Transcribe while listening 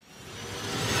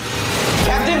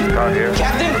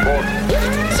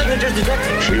Signatures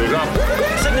detected. Shield up.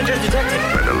 Signatures detected.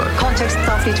 Red alert. Context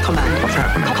Starfleet Command. What's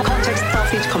happened? Context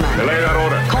Starfleet Command. Delay that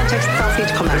order. Context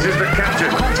Starfleet Command. This is the captain.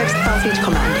 Context Starfleet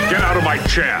Command. Get out of my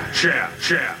chair. Chair.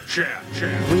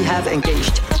 We have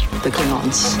engaged the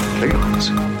Klingons.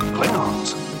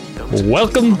 Klingons.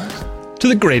 Welcome to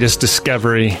The Greatest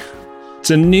Discovery.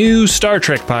 It's a new Star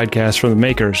Trek podcast from the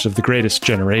makers of The Greatest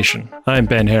Generation. I'm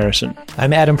Ben Harrison.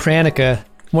 I'm Adam Pranica.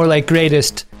 More like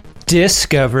Greatest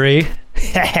Discovery.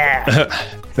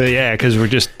 Yeah, because we're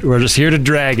just here to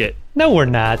drag it. No, we're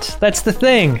not. That's the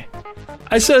thing.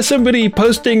 I saw somebody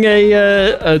posting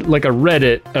a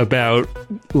Reddit about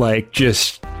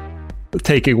just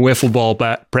taking wiffle ball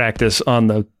practice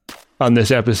on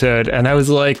this episode, and I was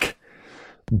like,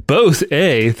 both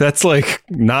A, that's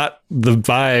not the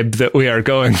vibe that we are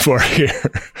going for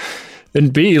here,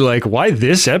 and B, why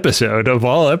this episode of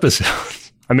all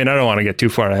episodes? I mean, I don't want to get too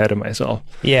far ahead of myself.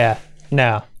 Yeah,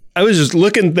 no. I was just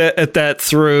looking at that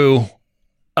through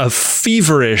a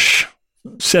feverish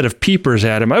set of peepers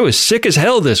at him. I was sick as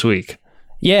hell this week.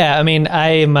 Yeah, I mean,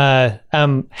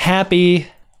 I'm happy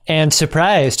and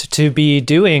surprised to be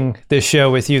doing this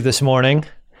show with you this morning.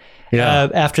 Yeah.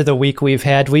 After the week we've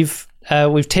had, we've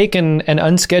taken an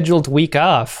unscheduled week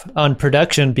off on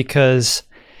production because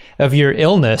of your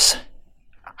illness.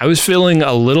 I was feeling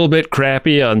a little bit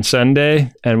crappy on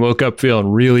Sunday and woke up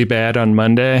feeling really bad on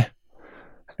Monday.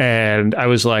 And I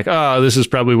was like, oh, this is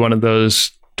probably one of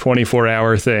those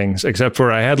 24-hour things, except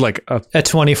for I had a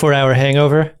 24-hour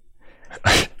hangover.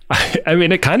 I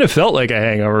mean, it kind of felt like a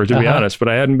hangover, to be honest, but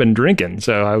I hadn't been drinking.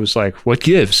 So I was like, what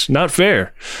gives? Not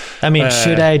fair. I mean,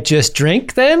 should I just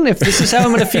drink then? If this is how I'm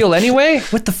going to feel anyway?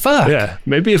 What the fuck? Yeah,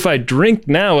 maybe if I drink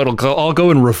now, it'll all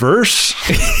go in reverse.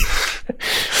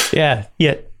 Yeah,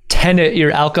 Tenet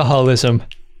your alcoholism.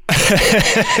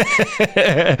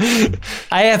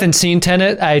 I haven't seen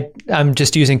Tenet. I'm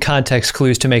just using context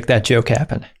clues to make that joke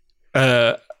happen.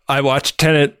 I watched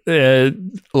Tenet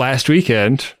last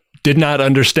weekend. Did not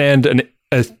understand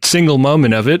a single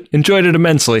moment of it. Enjoyed it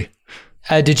immensely.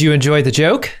 Did you enjoy the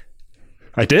joke?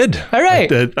 I did. All right.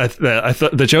 I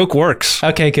thought the joke works.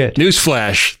 Okay, good.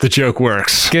 Newsflash, the joke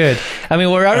works. Good. I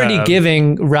mean, we're already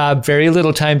giving Rob very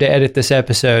little time to edit this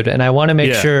episode, and I want to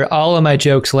make sure all of my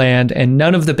jokes land and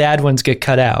none of the bad ones get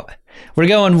cut out. We're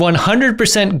going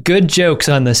 100% good jokes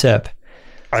on this ep.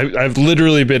 I've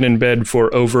literally been in bed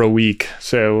for over a week,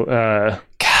 so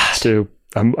God. So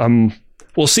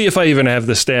we'll see if I even have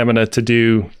the stamina to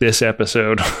do this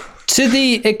episode. To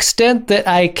the extent that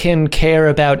I can care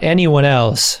about anyone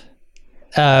else,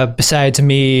 besides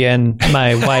me and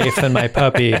my wife and my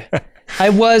puppy, I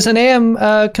was and am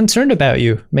concerned about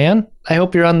you, man. I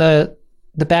hope you're on the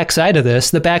backside of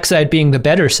this, the backside being the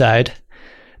better side,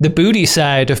 the booty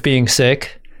side of being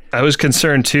sick. I was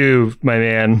concerned too, my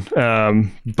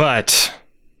man, but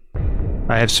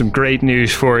I have some great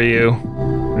news for you.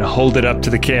 I'm going to hold it up to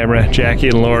the camera, Jackie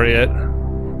and Laureate.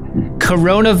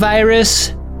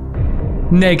 Coronavirus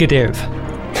negative.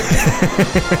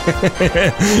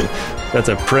 That's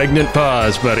a pregnant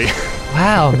pause, buddy.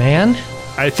 Wow, man.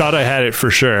 I thought I had it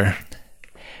for sure.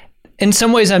 In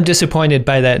some ways, I'm disappointed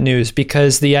by that news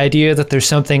because the idea that there's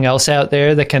something else out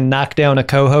there that can knock down a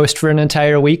co-host for an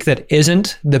entire week that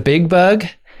isn't the big bug.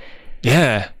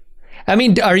 Yeah. I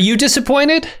mean, are you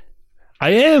disappointed? I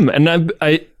am. And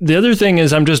the other thing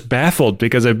is I'm just baffled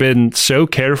because I've been so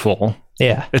careful.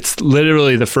 Yeah. It's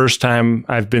literally the first time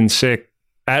I've been sick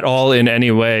at all in any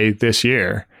way this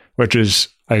year, which is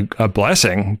a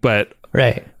blessing. But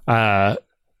right. I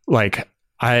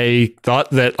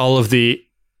thought that all of the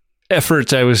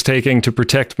efforts I was taking to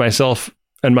protect myself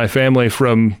and my family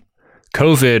from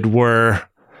COVID were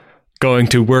going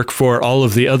to work for all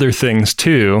of the other things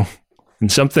too.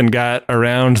 And something got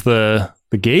around the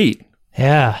gate.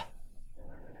 Yeah.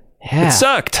 Yeah. It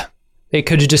sucked. It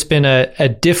could have just been a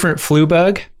different flu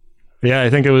bug. Yeah,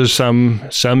 I think it was some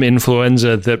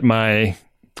influenza that my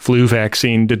flu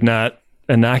vaccine did not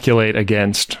inoculate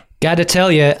against. Gotta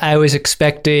tell you, I was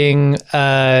expecting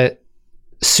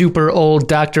super old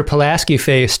Dr. Pulaski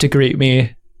face to greet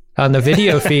me on the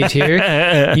video feed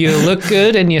here. You look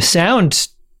good and you sound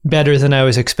better than I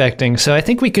was expecting. So I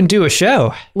think we can do a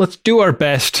show. Let's do our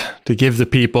best to give the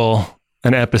people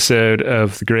an episode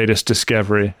of The Greatest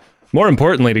Discovery. More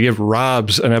importantly, to give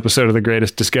Rob's an episode of The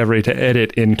Greatest Discovery to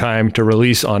edit in time to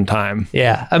release on time.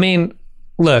 Yeah. I mean,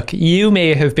 look, you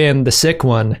may have been the sick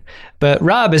one, but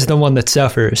Rob is the one that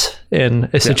suffers in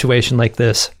a situation like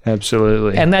this.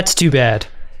 Absolutely. And that's too bad.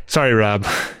 Sorry, Rob.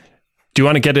 Do you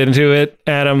want to get into it,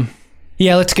 Adam?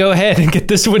 Yeah, let's go ahead and get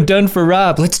this one done for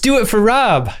Rob. Let's do it for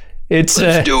Rob. Let's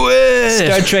do it.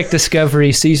 Star Trek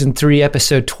Discovery, Season 3,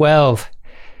 Episode 12.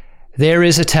 There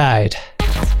Is a Tide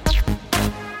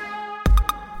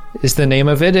is the name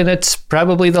of it, and it's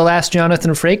probably the last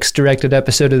Jonathan Frakes directed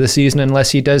episode of the season,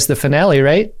 unless he does the finale,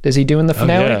 right? Is he doing the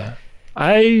finale? Oh, yeah.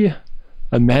 I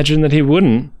imagine that he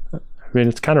wouldn't. I mean,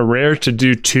 it's kind of rare to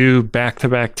do 2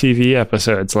 back-to-back TV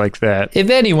episodes like that.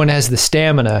 If anyone has the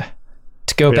stamina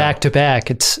to go back to back,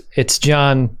 it's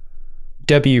John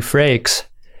W. Frakes.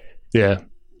 Yeah,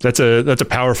 that's a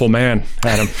powerful man,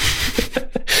 Adam.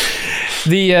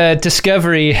 The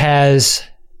Discovery has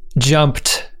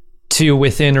jumped to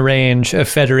within range of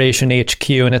Federation HQ,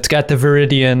 and it's got the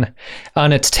Viridian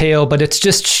on its tail, but it's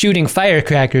just shooting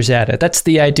firecrackers at it. That's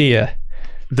the idea.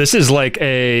 This is like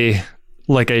a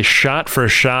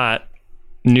shot-for-shot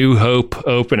New Hope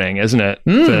opening, isn't it?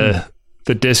 The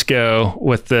disco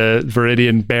with the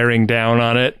Viridian bearing down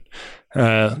on it,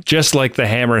 just like the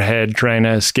Hammerhead trying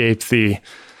to escape the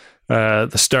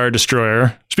Star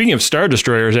Destroyer. Speaking of Star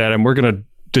Destroyers, Adam, we're going to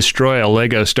destroy a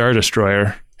Lego Star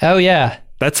Destroyer. Oh, yeah.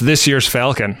 That's this year's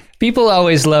Falcon. People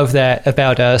always love that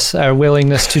about us, our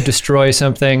willingness to destroy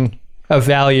something of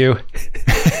value.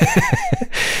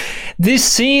 This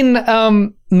scene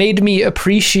made me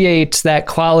appreciate that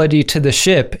quality to the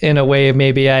ship in a way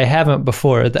maybe I haven't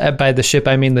before. By the ship,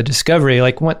 I mean the Discovery.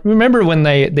 Like, remember when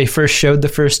they first showed the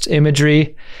first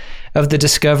imagery of the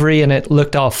Discovery and it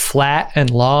looked all flat and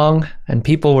long, and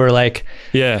people were like,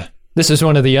 yeah. This is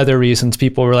one of the other reasons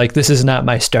people were like, this is not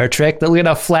my Star Trek. Look at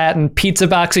how flat and pizza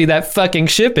boxy that fucking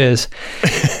ship is.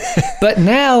 But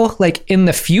now, like in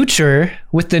the future,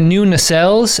 with the new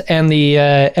nacelles and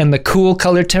the cool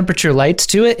color temperature lights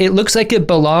to it, it looks like it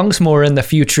belongs more in the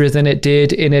future than it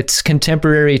did in its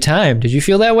contemporary time. Did you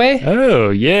feel that way? Oh,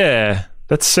 yeah.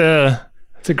 That's a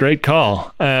great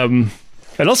call.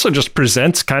 It also just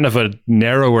presents kind of a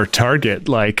narrower target.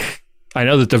 Like, I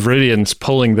know that the Viridian's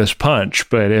pulling this punch,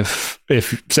 but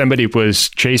if somebody was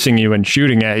chasing you and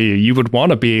shooting at you, you would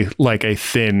want to be like a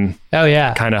thin,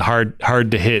 kind of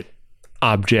hard to hit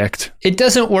object. It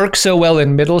doesn't work so well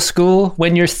in middle school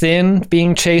when you're thin,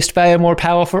 being chased by a more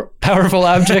powerful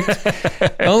object.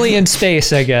 Only in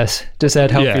space, I guess. Does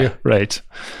that help you? Right.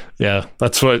 Yeah,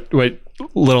 that's what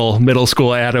little middle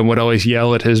school Adam would always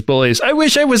yell at his bullies. I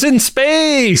wish I was in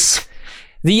space.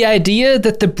 The idea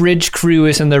that the bridge crew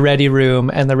is in the ready room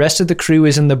and the rest of the crew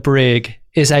is in the brig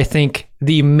is, I think,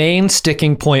 the main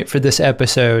sticking point for this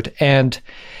episode. And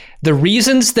the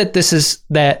reasons that this is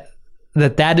that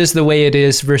is the way it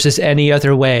is versus any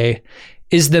other way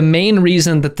is the main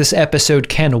reason that this episode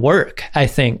can work, I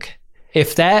think.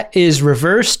 If that is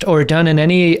reversed or done in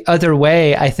any other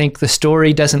way, I think the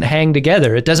story doesn't hang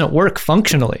together. It doesn't work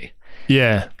functionally.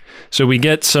 Yeah. So we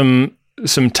get some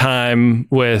time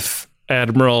with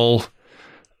Admiral,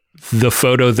 the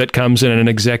photo that comes in an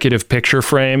executive picture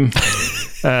frame,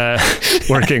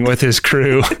 working with his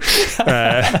crew.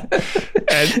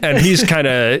 And he's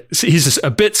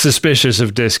a bit suspicious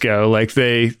of Disco. Like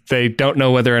they don't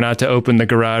know whether or not to open the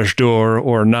garage door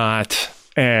or not.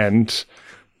 And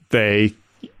they,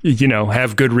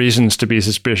 have good reasons to be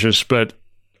suspicious, but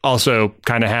also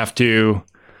kind of have to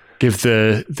give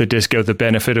the Disco the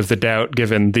benefit of the doubt,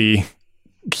 given the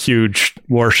huge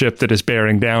warship that is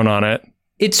bearing down on it.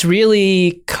 It's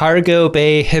really cargo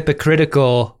bay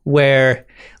hypocritical, where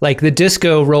like the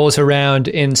Disco rolls around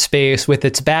in space with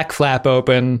its back flap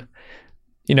open,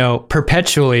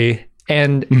 perpetually,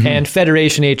 and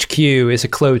Federation HQ is a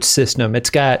closed system. It's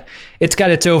got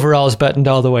its overalls buttoned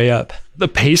all the way up. The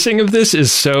pacing of this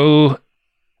is so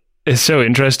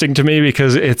interesting to me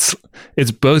because it's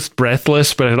both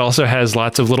breathless, but it also has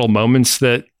lots of little moments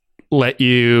that let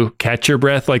you catch your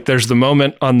breath. Like there's the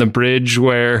moment on the bridge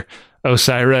where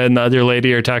Osira and the other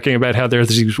lady are talking about how there's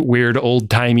these weird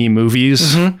old-timey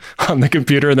movies on the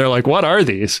computer, and they're like, what are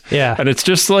these? Yeah. And it's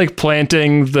just like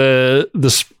planting the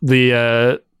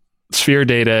sphere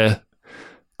data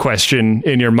question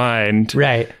in your mind.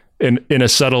 Right. In a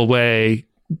subtle way.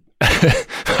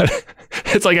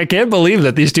 It's like, I can't believe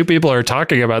that these two people are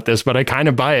talking about this, but I kind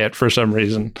of buy it for some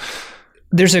reason.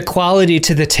 There's a quality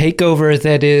to the takeover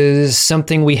that is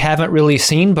something we haven't really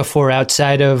seen before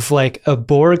outside of like a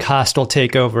Borg hostile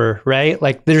takeover, right?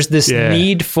 Like there's this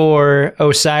need for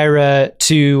Osira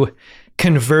to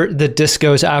convert the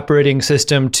Disco's operating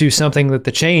system to something that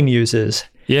the chain uses.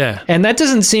 Yeah. And that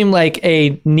doesn't seem like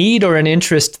a need or an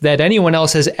interest that anyone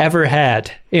else has ever had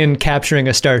in capturing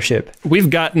a starship. We've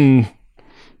gotten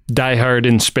Die Hard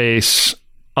in space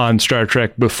on Star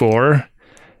Trek before.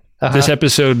 This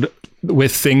episode,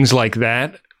 with things like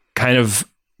that, kind of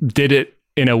did it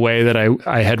in a way that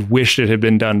I had wished it had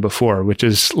been done before, which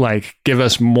is like, give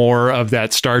us more of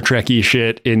that Star Trek-y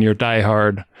shit in your Die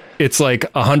Hard. it's like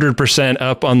 100%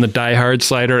 up on the Die Hard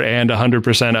slider and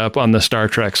 100% up on the Star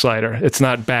Trek slider. It's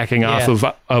not backing off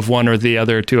of one or the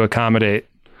other to accommodate,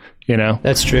 you know?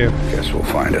 That's true. Guess we'll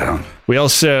find out. We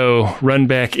also run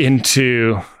back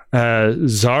into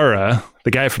Zara,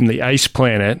 the guy from the ice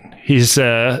planet. He's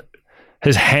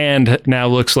his hand now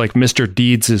looks like Mr.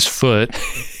 Deeds' foot.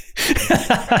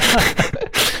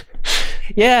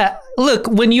 Yeah, look,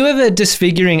 when you have a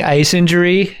disfiguring ice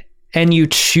injury and you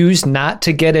choose not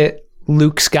to get it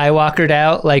Luke Skywalkered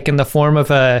out, like in the form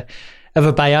of a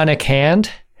bionic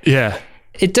hand, yeah,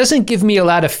 it doesn't give me a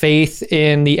lot of faith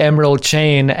in the Emerald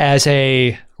Chain as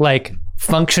a like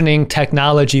functioning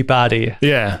technology body.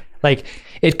 Yeah, like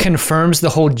it confirms the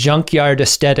whole junkyard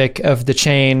aesthetic of the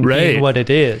chain being what it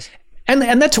is.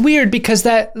 And that's weird because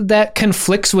that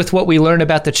conflicts with what we learn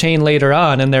about the chain later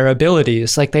on and their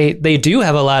abilities. Like they do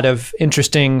have a lot of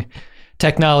interesting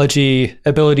technology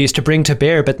abilities to bring to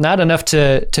bear, but not enough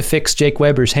to fix Jake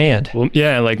Weber's hand. Well,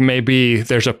 yeah, like maybe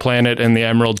there's a planet in the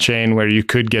Emerald Chain where you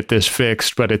could get this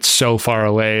fixed, but it's so far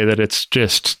away that it's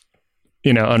just,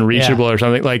 you know, unreachable or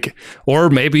something. Like, or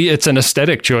maybe it's an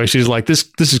aesthetic choice. He's like, this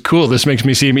is cool. This makes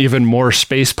me seem even more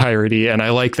space piratey, and I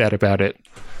like that about it.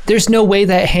 There's no way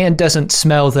that hand doesn't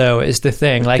smell, though, is the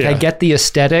thing. Like, I get the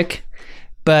aesthetic,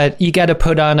 but you got to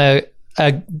put on a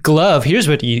glove. Here's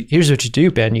what you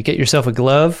do, Ben. You get yourself a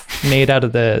glove made out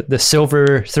of the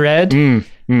silver thread, the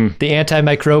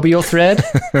antimicrobial thread.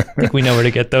 I think we know where to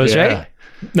get those, right?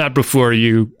 Not before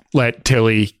you let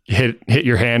Tilly hit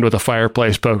your hand with a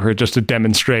fireplace poker just to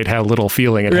demonstrate how little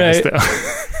feeling it has, though.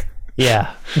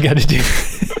 Yeah, you got to do.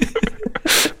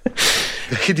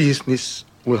 The hideousness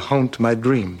will haunt my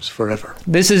dreams forever.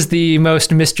 This is the most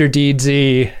Mr.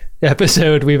 Deedsy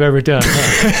episode we've ever done.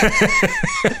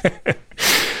 Huh?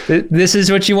 This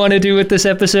is what you want to do with this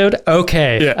episode?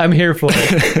 Okay, I'm here for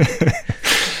it.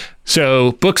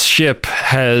 So Book's ship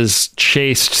has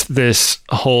chased this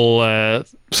whole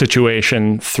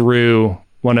situation through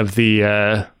one of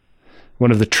the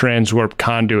transwarp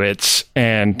conduits,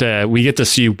 and we get to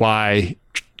see why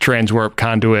transwarp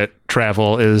conduit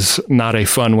travel is not a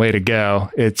fun way to go.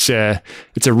 It's a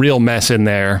real mess in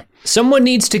there. Someone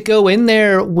needs to go in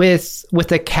there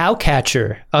with a cow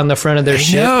catcher on the front of their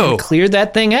ship and clear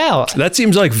that thing out. That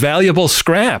seems like valuable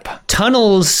scrap.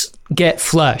 Tunnels get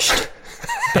flushed.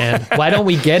 Ben, why don't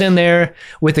we get in there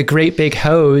with a great big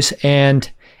hose and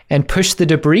push the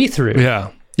debris through?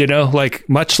 Yeah. You know, like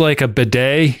much like a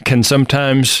bidet can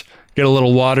sometimes get a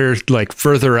little water like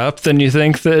further up than you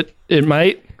think that it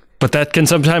might. But that can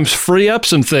sometimes free up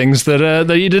some things that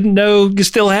you didn't know you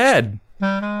still had.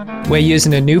 We're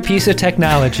using a new piece of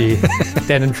technology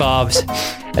that involves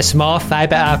a small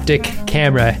fiber optic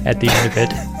camera at the end of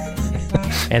it,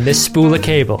 and this spool of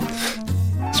cable.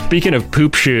 Speaking of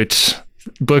poop shoots,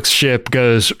 Book's ship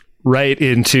goes right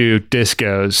into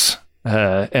Disco's.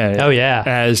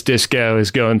 As Disco is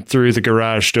going through the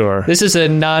garage door. This is a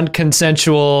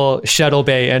non-consensual shuttle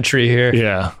bay entry here.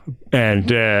 Yeah, and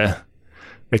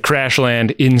they crash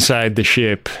land inside the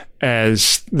ship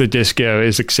as the Disco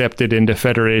is accepted into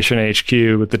Federation HQ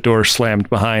with the door slammed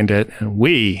behind it, and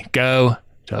we go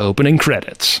to opening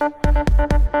credits.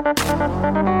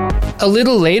 A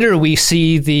little later, we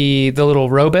see the little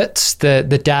robots, the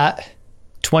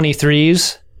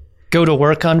Dot-23s, go to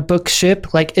work on Book's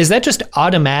ship. Like, is that just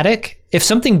automatic? If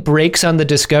something breaks on the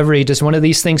Discovery, does one of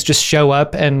these things just show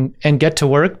up and get to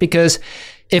work? Because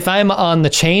if I'm on the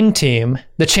chain team,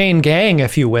 the chain gang,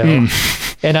 if you will,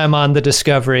 and I'm on the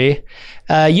Discovery,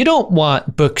 you don't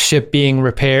want Book's ship being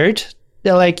repaired.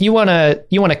 Like, you want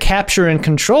to capture and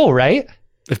control, right?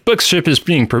 If Book's ship is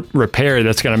being repaired,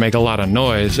 that's going to make a lot of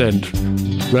noise, and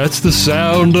that's the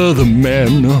sound of the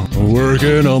men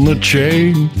working on the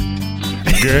chain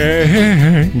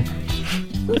gang.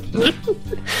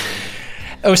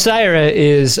 Osira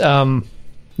is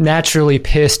naturally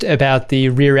pissed about the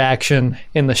rear action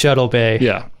in the shuttle bay.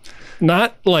 Yeah.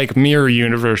 Not like mirror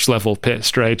universe level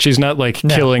pissed, right? She's not like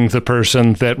killing the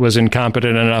person that was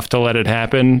incompetent enough to let it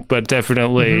happen, but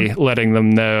definitely letting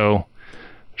them know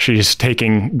she's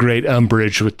taking great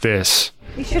umbrage with this.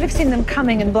 You should have seen them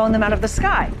coming and blown them out of the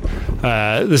sky.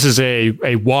 This is a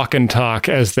walk and talk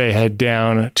as they head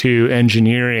down to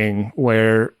engineering,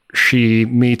 where she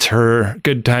meets her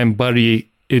good time buddy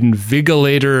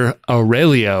Invigilator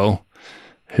Aurelio,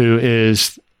 who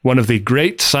is one of the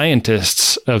great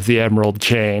scientists of the Emerald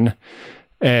Chain.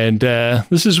 And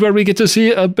this is where we get to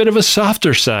see a bit of a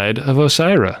softer side of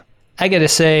Osira. I gotta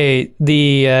say,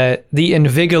 the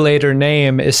Invigilator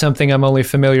name is something I'm only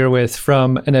familiar with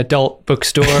from an adult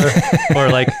bookstore or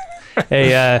like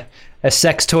a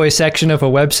sex toy section of a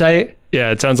website.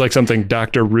 Yeah, it sounds like something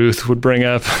Dr. Ruth would bring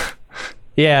up.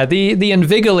 Yeah, the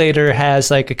Invigilator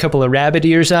has like a couple of rabbit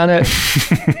ears on it,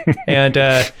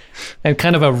 and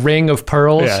kind of a ring of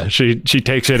pearls. Yeah, she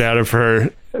takes it out of her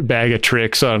bag of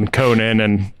tricks on Conan,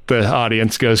 and the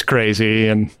audience goes crazy.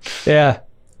 And yeah,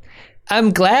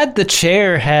 I'm glad the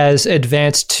chair has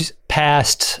advanced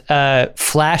past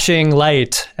flashing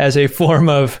light as a form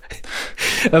of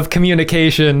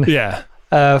communication. Yeah.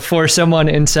 For someone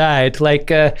inside.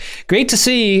 Like, great to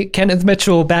see Kenneth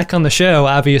Mitchell back on the show,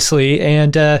 obviously,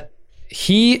 and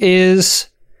he is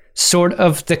sort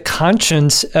of the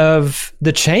conscience of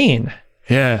the chain.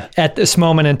 Yeah. At this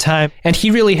moment in time, and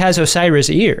he really has Osira's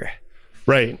ear.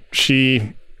 Right.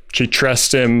 She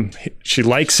trusts him. She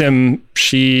likes him.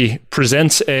 She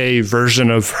presents a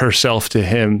version of herself to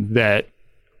him that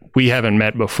we haven't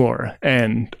met before.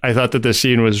 And I thought that the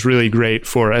scene was really great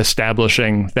for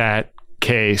establishing that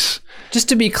case. Just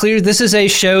to be clear, this is a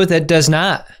show that does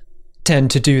not tend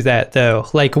to do that, though.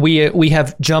 Like, we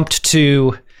have jumped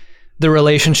to the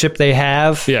relationship they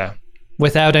have, yeah,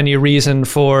 without any reason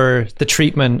for the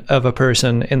treatment of a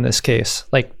person in this case.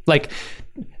 Like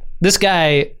this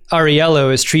guy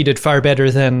Ariello is treated far better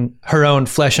than her own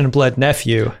flesh and blood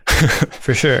nephew,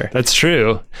 for sure. That's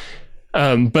true.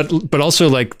 But also,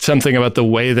 like, something about the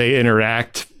way they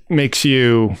interact makes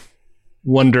you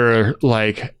wonder,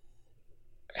 like,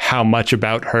 how much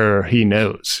about her he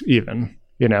knows, even,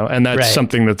 you know, and that's right.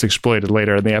 something that's exploited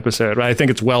later in the episode. I think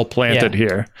it's well planted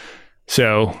here.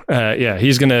 So,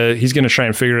 he's gonna try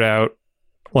and figure out,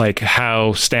 like,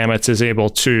 how Stamets is able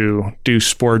to do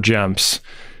spore jumps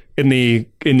in the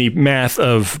math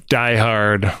of Die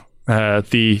Hard.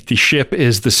 The ship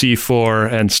is the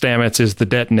C4 and Stamets is the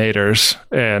detonators,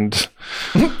 and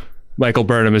Michael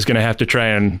Burnham is going to have to try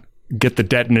and get the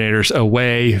detonators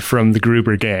away from the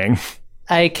Gruber gang.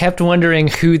 I kept wondering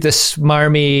who the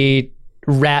smarmy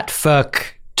rat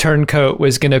fuck turncoat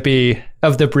was going to be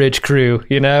of the bridge crew,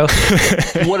 you know?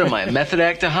 What am I, method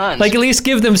actor Hans? Like, at least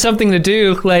give them something to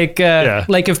do. Like,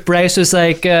 like if Bryce was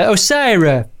like,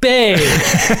 Osira, babe.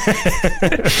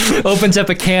 Opens up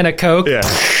a can of Coke. Yeah.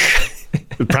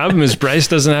 The problem is Bryce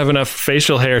doesn't have enough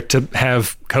facial hair to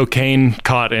have cocaine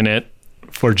caught in it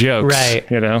for jokes. Right.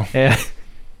 You know? Yeah.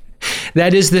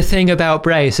 That is the thing about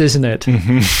Bryce, isn't it?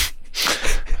 Mm-hmm.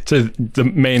 It's the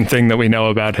main thing that we know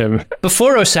about him.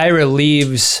 Before Osira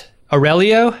leaves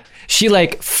Aurelio, she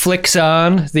like flicks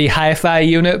on the hi-fi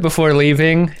unit before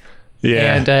leaving.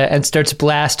 Yeah. And starts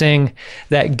blasting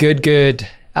that good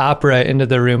opera into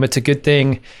the room. It's a good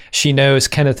thing she knows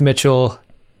Kenneth Mitchell's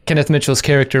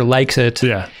character likes it.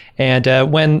 Yeah. And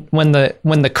when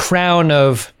the crown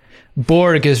of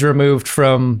Borg is removed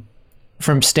from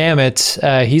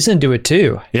Stamets, he's into it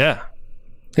too. Yeah.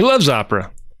 He loves opera.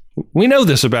 We know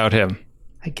this about him.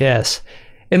 I guess.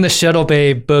 In the Shuttle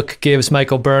Bay book gives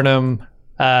Michael Burnham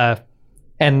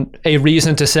and a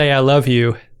reason to say I love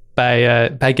you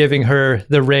by giving her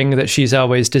the ring that she's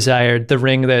always desired, the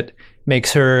ring that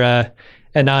makes her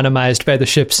anonymized by the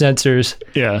ship's sensors.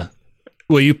 Yeah.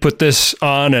 Will you put this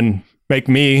on and make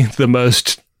me the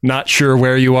most not sure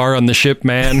where you are on the ship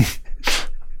man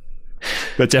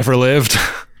that's ever lived?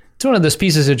 It's one of those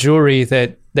pieces of jewelry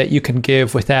that you can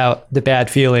give without the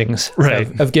bad feelings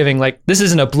of giving, like, this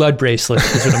isn't a blood bracelet,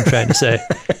 is what I'm trying to say.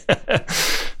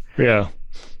 Yeah.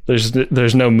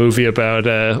 There's no movie about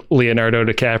Leonardo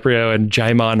DiCaprio and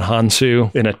Jaimon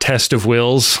Hansu in a test of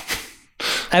wills.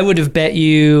 I would have bet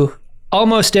you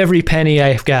almost every penny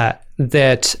I've got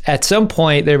that at some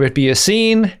point there would be a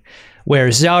scene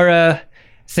where Zara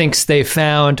thinks they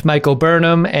found Michael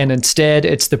Burnham and instead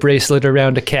it's the bracelet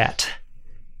around a cat.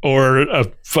 Or a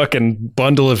fucking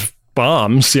bundle of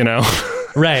bombs, you know?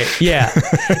 Right, yeah,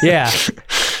 yeah.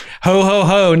 Ho, ho,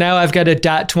 ho, now I've got a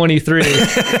Dot-23.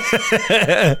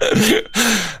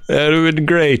 That would have been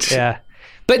great. Yeah.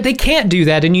 But they can't do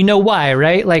that, and you know why,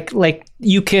 right? Like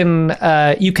you can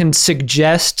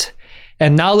suggest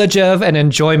a knowledge of and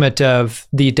enjoyment of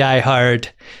the Die Hard,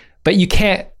 but you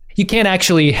can't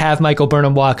actually have Michael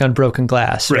Burnham walk on broken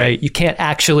glass, right? You can't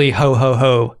actually ho, ho,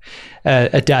 ho.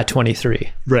 A Dot-23.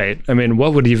 Right. I mean,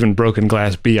 what would even broken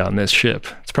glass be on this ship?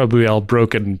 It's probably all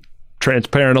broken,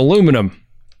 transparent aluminum.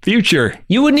 Future.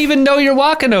 You wouldn't even know you're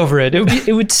walking over it.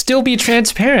 It would still be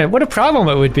transparent. What a problem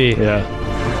it would be. Yeah.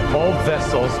 All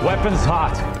vessels, weapons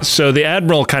hot. So the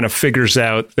Admiral kind of figures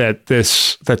out that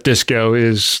Disco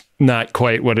is not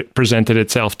quite what it presented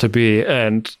itself to be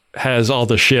and has all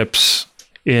the ships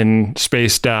in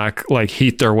space dock like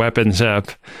heat their weapons up.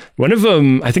 One of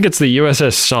them, I think it's the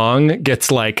USS Song,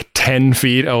 gets like 10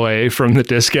 feet away from the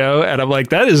Disco, and I'm like,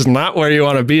 that is not where you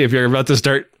want to be if you're about to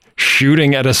start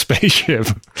shooting at a spaceship.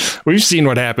 We've seen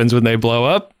what happens when they blow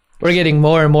up. We're getting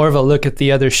more and more of a look at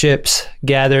the other ships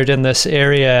gathered in this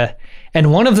area.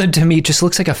 And one of them to me just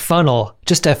looks like a funnel.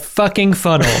 Just a fucking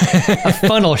funnel. A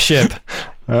funnel ship.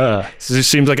 So this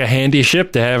seems like a handy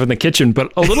ship to have in the kitchen,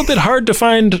 but a little bit hard to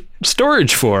find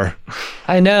storage for.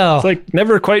 I know. It's like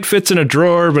never quite fits in a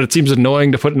drawer, but it seems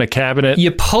annoying to put in a cabinet.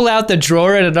 You pull out the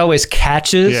drawer and it always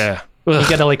catches. Yeah. You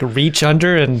gotta like reach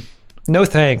under and no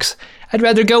thanks. I'd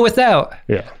rather go without.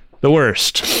 Yeah. The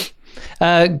worst.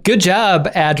 Good job,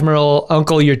 Admiral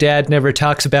Uncle your dad never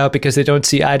talks about because they don't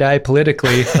see eye to eye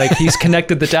politically. Like he's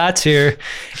connected the dots here.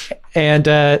 And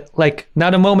like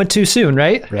not a moment too soon,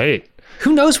 right? Right.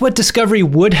 Who knows what Discovery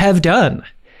would have done?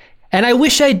 And I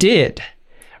wish I did,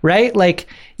 right? Like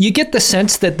you get the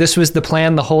sense that this was the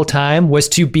plan the whole time, was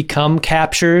to become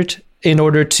captured in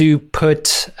order to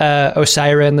put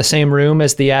Osira in the same room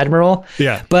as the Admiral.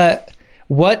 Yeah. But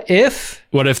what if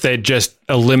they just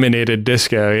eliminated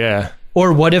Disco? Yeah.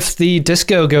 Or what if the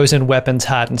Disco goes in weapons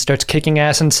hot and starts kicking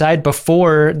ass inside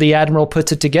before the Admiral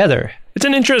puts it together? It's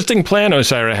an interesting plan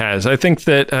Osira has. I think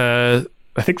that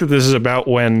this is about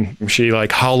when she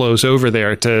like hollows over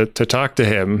there to talk to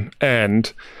him,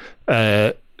 and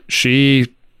she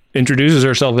introduces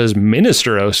herself as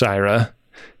Minister Osira,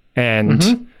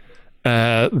 and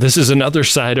this is another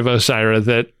side of Osira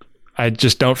that I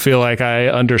just don't feel like I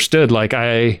understood. Like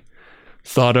I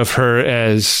thought of her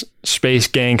as space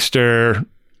gangster,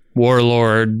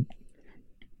 warlord,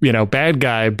 bad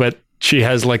guy, but she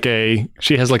has like a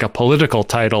political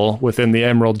title within the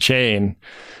Emerald Chain,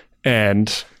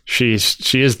 and she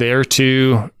is there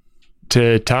to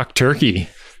talk turkey.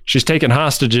 She's taken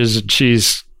hostages, and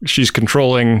she's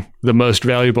controlling the most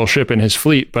valuable ship in his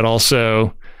fleet, but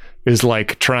also is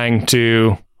like trying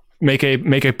to make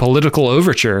a political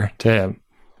overture to him.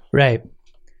 Right.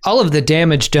 All of the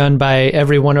damage done by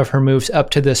every one of her moves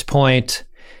up to this point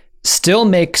still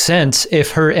makes sense if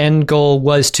her end goal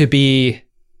was to be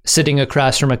sitting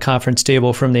across from a conference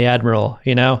table from the Admiral,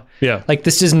 Yeah. Like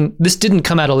this didn't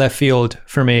come out of left field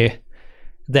for me,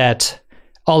 that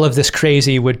all of this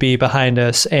crazy would be behind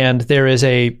us, and there is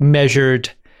a measured,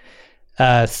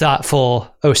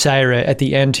 thoughtful Osira at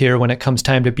the end here when it comes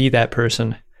time to be that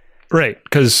person. Right,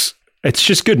 because it's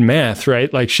just good math,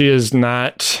 right? Like she is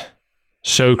not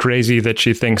so crazy that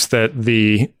she thinks that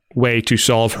the way to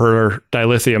solve her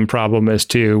dilithium problem is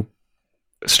to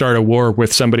start a war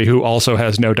with somebody who also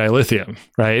has no dilithium,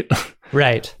 right?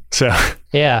 Right. So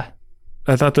yeah,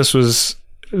 I thought this was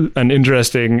an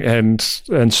interesting and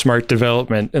smart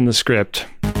development in the script.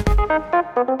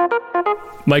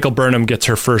 Michael Burnham gets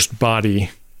her first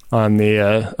body on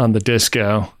the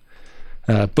Disco.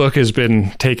 Book has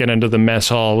been taken into the mess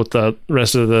hall with the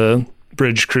rest of the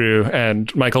bridge crew,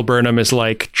 and Michael Burnham is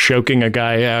like choking a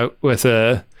guy out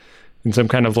in some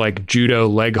kind of like judo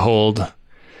leg hold.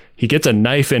 He gets a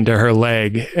knife into her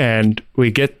leg, and we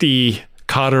get the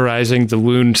cauterizing the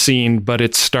wound scene, but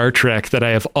it's Star Trek that I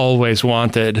have always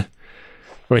wanted,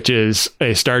 which is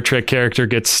a Star Trek character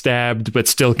gets stabbed, but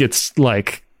still gets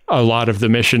like a lot of the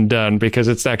mission done, because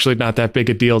it's actually not that big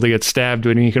a deal to get stabbed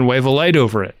when you can wave a light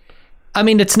over it. I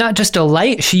mean, it's not just a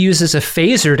light. She uses a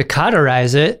phaser to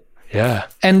cauterize it. Yeah.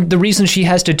 And the reason she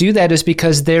has to do that is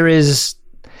because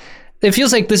it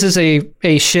feels like this is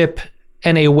a ship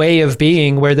and a way of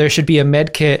being where there should be a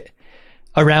med kit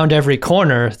around every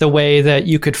corner, the way that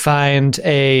you could find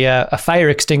a fire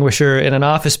extinguisher in an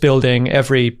office building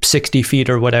every 60 feet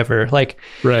or whatever. Like,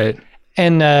 right.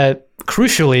 And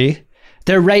crucially,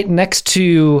 they're right next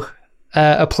to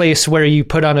a place where you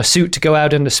put on a suit to go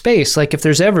out into space. Like if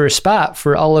there's ever a spot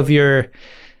for all of your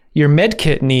med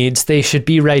kit needs, they should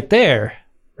be right there,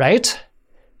 right?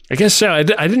 I guess so. I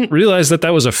didn't realize that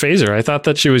was a phaser. I thought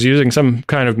that she was using some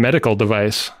kind of medical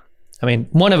device. I mean,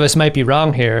 one of us might be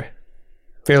wrong here.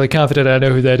 Fairly confident I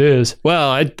know who that is.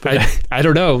 Well, I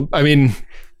don't know. I mean,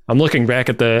 I'm looking back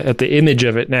at the image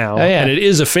of it now, and it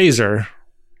is a phaser.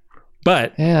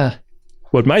 But yeah,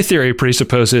 what my theory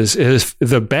presupposes is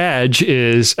the badge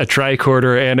is a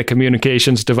tricorder and a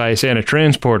communications device and a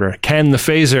transporter. Can the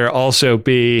phaser also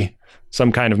be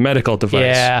some kind of medical device?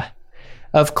 Yeah,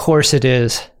 of course it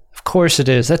is. Of course it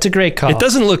is. That's a great call. It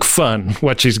doesn't look fun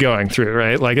what she's going through,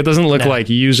 right? Like it doesn't look like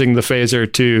using the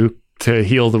phaser to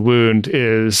heal the wound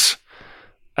is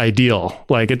ideal.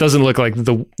 Like it doesn't look like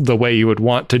the way you would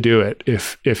want to do it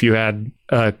if you had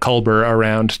a Culber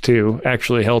around to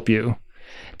actually help you.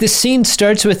 This scene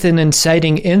starts with an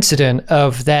inciting incident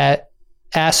of that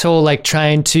asshole like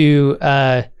trying to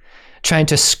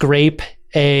scrape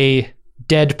a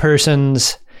dead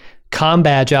person's comm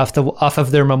badge off of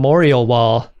their memorial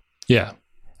wall. Yeah.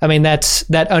 I mean,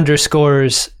 that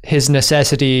underscores his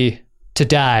necessity to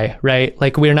die, right?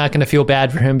 Like, we're not going to feel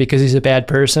bad for him because he's a bad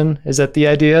person. Is that the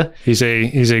idea? He's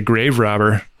a grave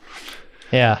robber.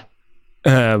 Yeah.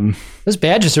 Those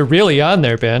badges are really on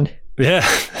there, Ben. Yeah.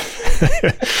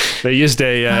 They used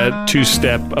a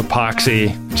two-step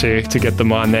epoxy to get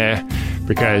them on there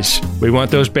because we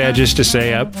want those badges to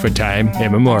stay up for time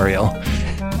immemorial.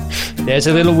 There's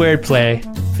a little wordplay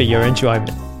for your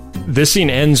enjoyment. This scene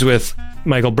ends with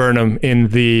Michael Burnham in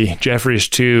the Jeffries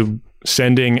tube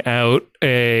sending out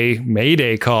a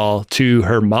Mayday call to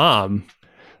her mom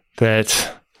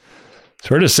that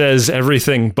sort of says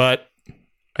everything but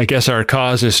I guess our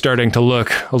cause is starting to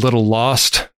look a little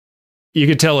lost. You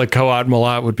could tell a Koat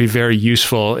Malat would be very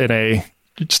useful in a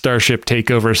starship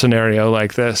takeover scenario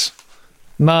like this.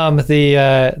 Mom, the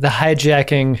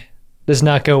hijacking does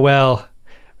not go well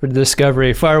for the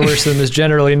Discovery. Far worse than is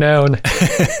generally known.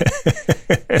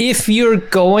 If you're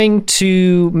going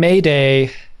to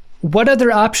Mayday, what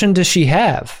other option does she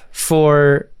have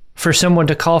for someone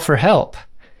to call for help?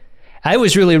 I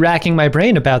was really racking my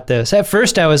brain about this. At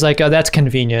first, I was like, "Oh, that's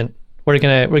convenient. We're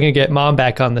gonna get Mom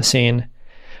back on the scene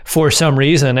for some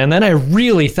reason." And then I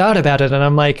really thought about it, and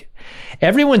I'm like,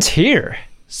 "Everyone's here.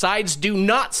 Sides do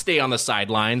not stay on the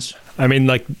sidelines." I mean,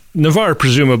 like, Navarre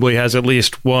presumably has at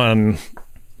least one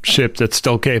ship that's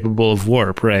still capable of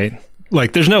warp, right?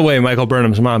 Like, there's no way Michael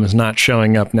Burnham's mom is not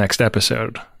showing up next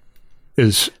episode,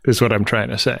 is what I'm trying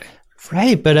to say.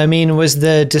 Right, but I mean, was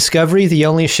the Discovery the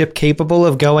only ship capable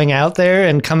of going out there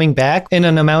and coming back in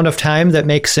an amount of time that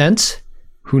makes sense?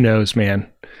 Who knows, man?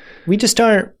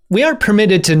 We aren't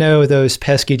permitted to know those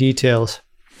pesky details.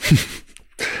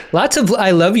 Lots of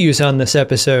I love yous on this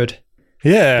episode.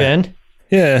 Yeah. Ben?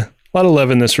 Yeah, a lot of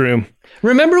love in this room.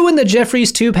 Remember when the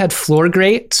Jeffries tube had floor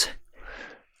grates?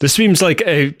 This seems like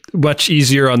a much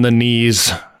easier on the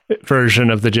knees version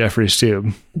of the Jeffries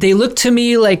tube. They look to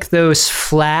me like those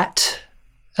flat,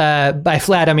 by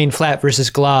flat I mean flat versus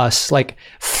gloss, like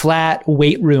flat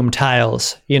weight room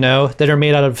tiles, that are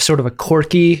made out of sort of a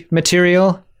corky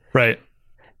material. Right.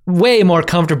 Way more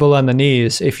comfortable on the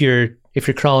knees if you're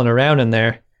crawling around in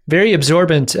there. Very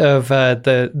absorbent of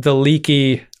the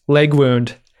leaky leg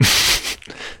wound.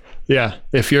 Yeah,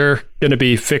 if you're going to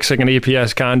be fixing an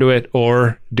EPS conduit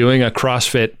or doing a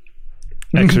CrossFit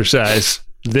exercise,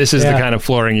 this is the kind of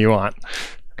flooring you want.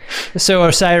 So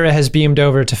Osira has beamed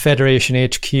over to Federation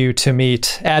HQ to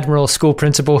meet Admiral School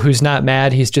Principal, who's not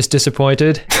mad, he's just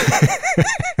disappointed.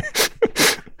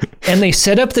 And they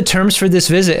set up the terms for this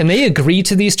visit, and they agree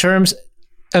to these terms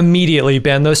immediately,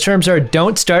 Ben. Those terms are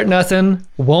don't start nothing,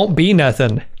 won't be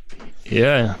nothing.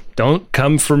 Yeah, don't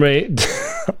come for me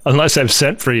unless I've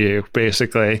sent for you,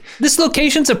 basically. This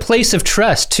location's a place of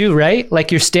trust too, right?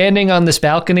 Like, you're standing on this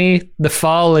balcony, the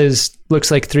fall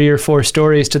looks like 3 or 4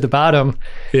 stories to the bottom.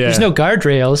 Yeah. There's no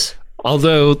guardrails.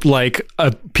 Although, like,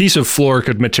 a piece of floor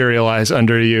could materialize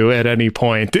under you at any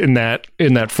point in that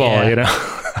fall,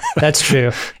 That's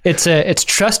true. It's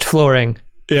trust flooring.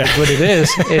 Yeah, is what it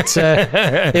is.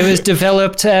 It was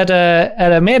developed at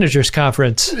a managers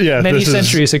conference many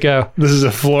centuries ago. This is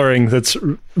a flooring that's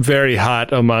very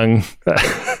hot among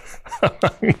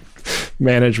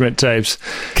management types.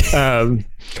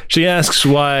 She asks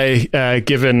why,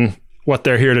 given what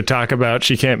they're here to talk about,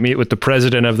 she can't meet with the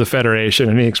president of the Federation,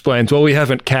 and he explains, "Well, we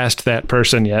haven't cast that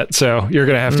person yet, so you're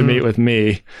going to have to meet with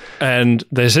me." And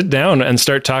they sit down and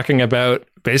start talking about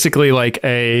basically like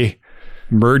a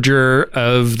merger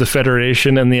of the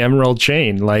Federation and the Emerald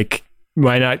Chain. Like,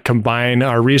 why not combine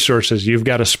our resources? You've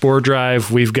got a spore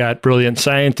drive. We've got brilliant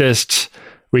scientists.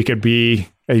 We could be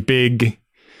a big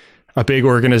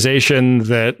organization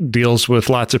that deals with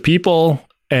lots of people.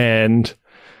 And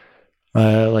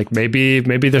like maybe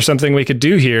there's something we could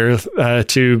do here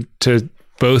to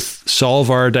both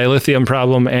solve our dilithium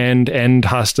problem and end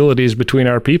hostilities between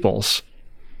our peoples.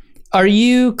 Are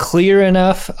you clear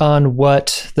enough on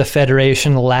what the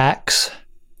Federation lacks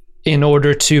in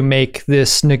order to make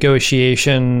this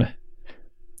negotiation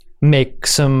make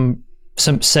some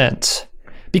sense?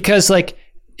 Because, like,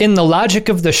 in the logic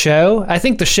of the show, I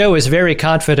think the show is very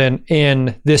confident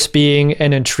in this being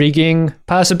an intriguing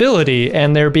possibility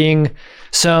and there being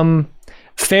some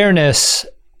fairness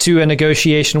to a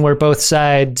negotiation where both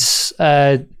sides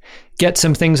get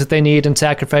some things that they need and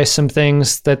sacrifice some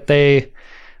things that they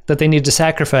need to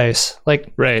sacrifice.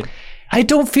 Like, right. I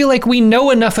don't feel like we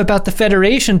know enough about the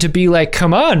Federation to be like,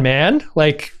 come on, man.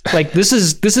 Like this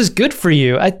is good for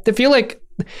you. I feel like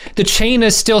the chain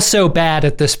is still so bad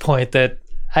at this point that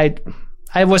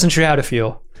I wasn't sure how to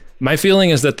feel. My feeling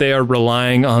is that they are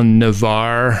relying on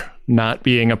Navarre not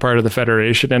being a part of the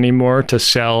Federation anymore to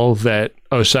sell that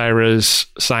Osira's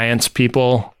science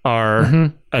people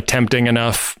are a tempting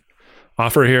enough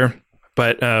offer here.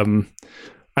 But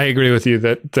I agree with you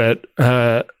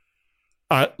that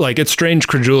like it's strange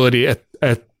credulity at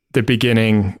the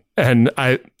beginning, and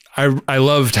I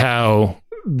loved how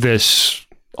this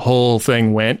whole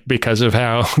thing went because of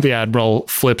how the Admiral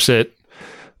flips it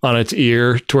on its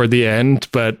ear toward the end.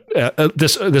 But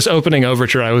this opening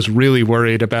overture, I was really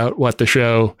worried about what the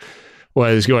show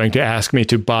was going to ask me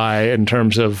to buy in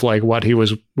terms of like what he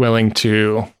was willing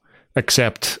to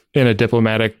accept in a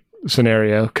diplomatic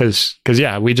scenario. Because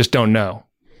yeah, we just don't know.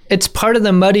 It's part of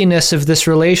the muddiness of this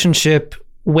relationship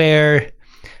where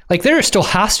like there are still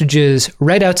hostages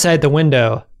right outside the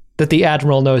window that the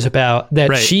Admiral knows about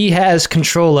that she has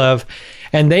control of,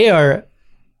 and they are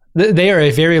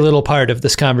a very little part of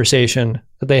this conversation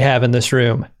that they have in this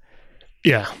room.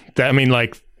 Yeah. I mean,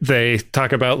 like they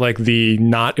talk about like the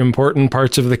not important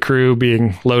parts of the crew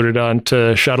being loaded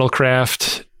onto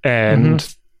shuttlecraft and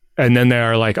then they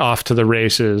are like off to the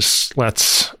races.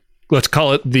 Let's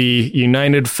call it the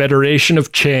United Federation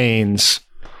of Chains.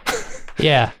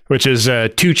 Yeah. Which is 2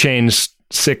 Chainz'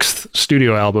 6th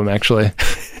studio album, actually.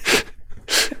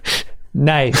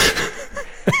 Nice.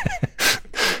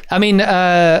 I mean,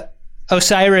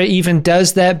 Osira even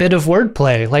does that bit of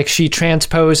wordplay. Like she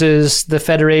transposes the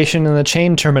Federation and the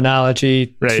Chain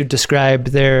terminology to describe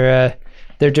their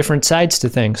different sides to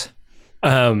things.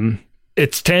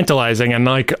 It's tantalizing, and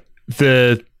like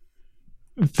the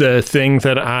thing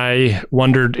that I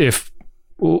wondered if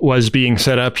was being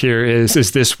set up here is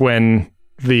this when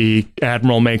the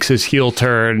Admiral makes his heel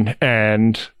turn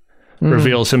and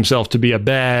reveals himself to be a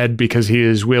bad because he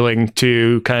is willing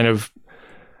to kind of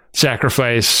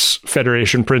sacrifice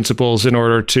Federation principles in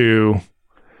order to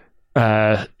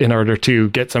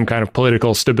get some kind of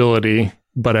political stability,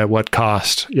 but at what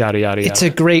cost? Yada yada yada. It's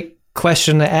a great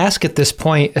question to ask at this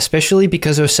point, especially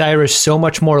because Osira is so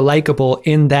much more likable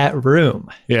in that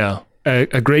room. Yeah,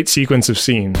 a great sequence of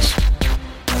scenes.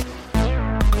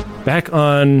 Back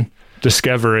on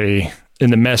Discovery, in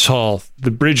the mess hall,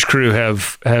 the bridge crew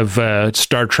have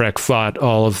Star Trek fought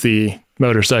all of the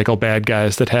motorcycle bad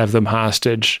guys that have them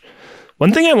hostage.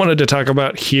 One thing I wanted to talk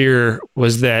about here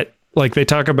was that, like, they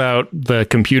talk about the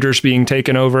computers being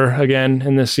taken over again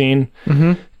in this scene.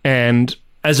 And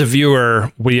as a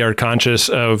viewer, we are conscious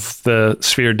of the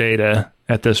sphere data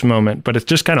at this moment, but it's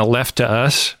just kind of left to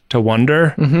us to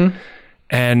wonder.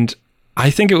 And I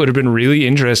think it would have been really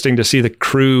interesting to see the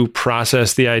crew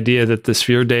process the idea that the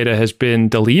sphere data has been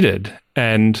deleted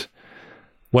and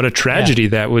what a tragedy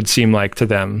that would seem like to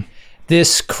them.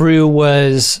 This crew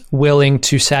was willing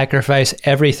to sacrifice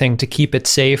everything to keep it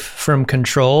safe from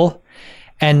control.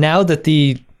 And now that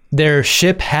their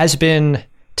ship has been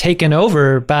taken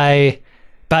over by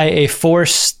a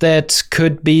force that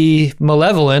could be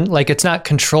malevolent, like it's not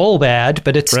control bad,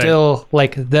 but it's still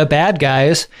like the bad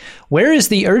guys. Where is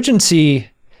the urgency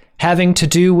having to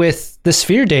do with the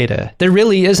sphere data? There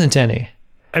really isn't any.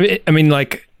 I mean,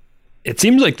 like, it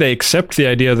seems like they accept the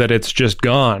idea that it's just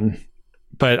gone,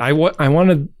 but I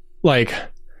wanted, like,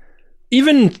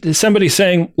 even somebody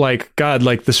saying, like, God,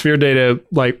 like the sphere data,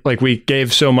 like we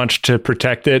gave so much to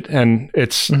protect it, and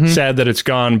it's sad that it's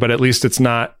gone, but at least it's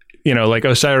not, you know, like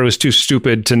Osira was too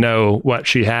stupid to know what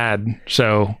she had.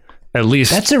 So at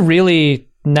least that's a really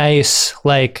nice,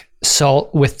 like,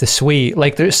 salt with the sweet.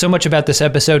 Like, there's so much about this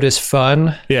episode is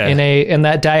fun in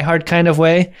that Die Hard kind of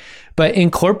way, but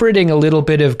incorporating a little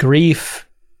bit of grief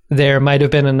there might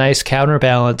have been a nice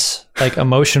counterbalance, like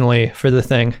emotionally, for the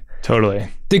thing. Totally.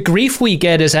 The grief we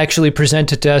get is actually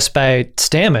presented to us by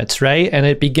Stamets, right? And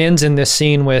it begins in this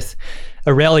scene with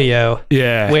Aurelio,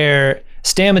 where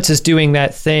Stamets is doing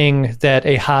that thing that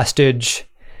a hostage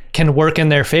can work in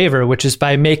their favor, which is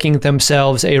by making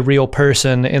themselves a real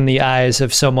person in the eyes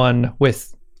of someone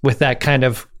with that kind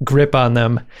of grip on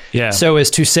them, so as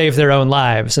to save their own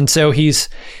lives. And so he's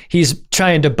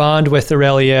trying to bond with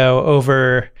Aurelio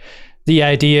over the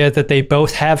idea that they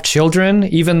both have children,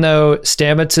 even though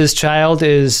Stamets' child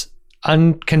is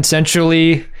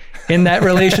unconsensually in that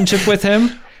relationship with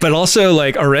him. But also,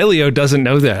 like, Aurelio doesn't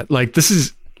know that. Like, this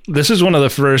is one of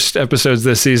the first episodes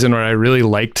this season where I really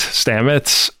liked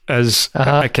Stamets as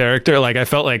a character. Like, I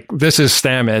felt like this is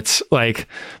Stamets, like,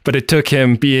 but it took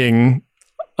him being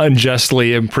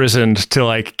unjustly imprisoned to,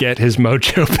 like, get his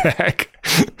mojo back.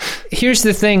 Here's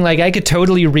the thing, like, I could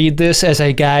totally read this as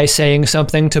a guy saying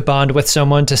something to bond with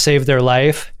someone to save their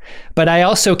life, but I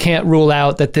also can't rule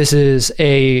out that this is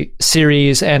a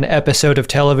series and episode of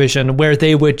television where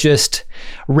they would just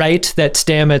write that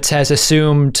Stamets has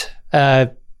assumed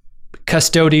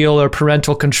custodial or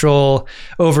parental control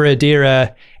over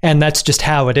Adira, and that's just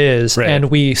how it is. Right. And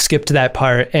we skipped that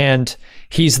part, and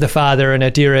he's the father and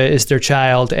Adira is their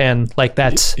child, and like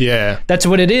that's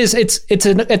what it is. It's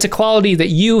a quality that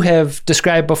you have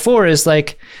described before as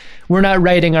like, we're not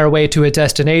writing our way to a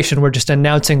destination, we're just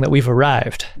announcing that we've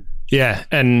arrived. Yeah,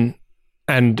 and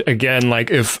again,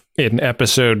 like if in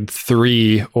episode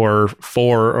 3 or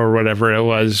 4 or whatever it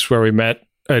was where we met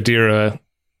Adira,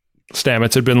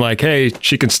 Stamets had been like, hey,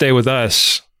 she can stay with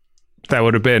us. That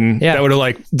would have been that would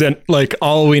have like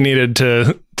all we needed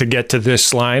to get to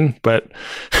this line. But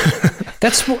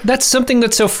that's something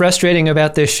that's so frustrating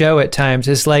about this show at times,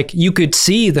 is like you could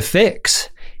see the fix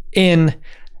in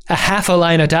a half a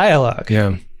line of dialogue.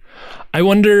 Yeah. I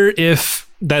wonder if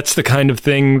that's the kind of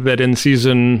thing that in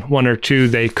season 1 or 2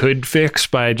 they could fix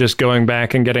by just going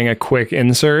back and getting a quick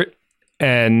insert,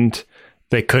 and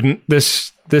they couldn't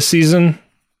this season.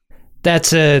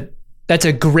 That's a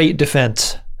great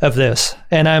defense of this,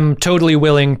 and I'm totally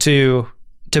willing to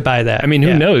buy that. I mean,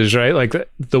 who knows, right? Like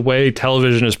the way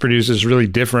television is produced is really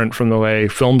different from the way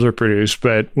films are produced,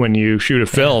 but when you shoot a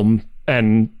film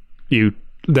and you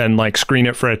then like screen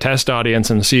it for a test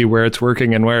audience and see where it's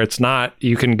working and where it's not,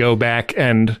 you can go back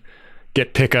and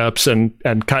get pickups and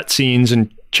cut scenes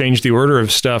and change the order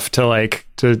of stuff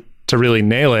to really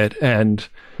nail it. And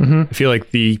I feel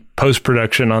like the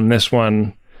post-production on this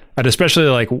one, and especially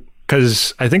like,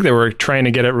 because I think they were trying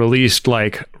to get it released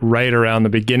like right around the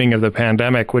beginning of the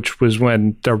pandemic, which was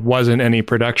when there wasn't any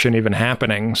production even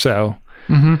happening. So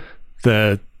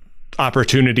the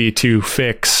opportunity to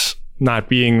fix not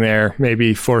being there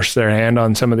maybe forced their hand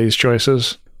on some of these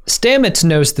choices. Stamets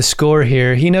knows the score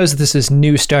here. He knows this is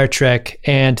new Star Trek,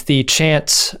 and the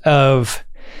chance of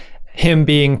him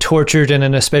being tortured in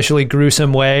an especially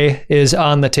gruesome way is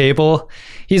on the table.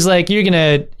 He's like, you're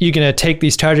gonna take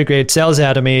these tardigrade cells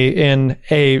out of me in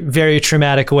a very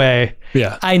traumatic way.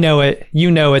 Yeah, I know it. You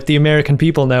know it. The American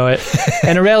people know it.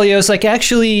 And Aurelio's like,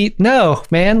 actually, no,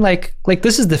 man. Like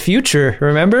this is the future.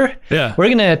 Remember? Yeah. We're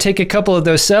gonna take a couple of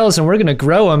those cells and we're gonna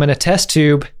grow them in a test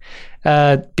tube,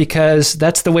 because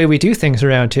that's the way we do things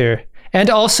around here. And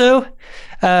also,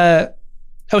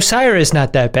 Osira is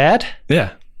not that bad.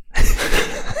 Yeah.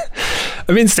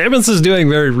 I mean, Stamets is doing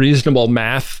very reasonable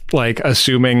math, like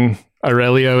assuming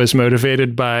Aurelio is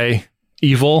motivated by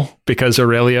evil because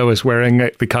Aurelio is wearing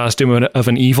the costume of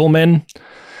an evil man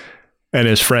and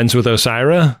is friends with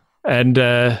Osira.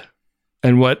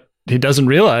 And what he doesn't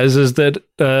realize is that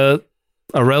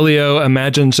Aurelio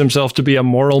imagines himself to be a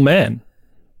moral man.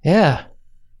 Yeah.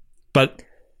 But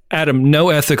Adam,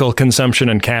 no ethical consumption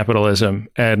in capitalism.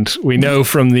 And we know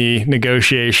from the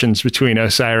negotiations between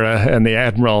Osira and the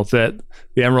Admiral that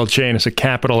the Emerald Chain is a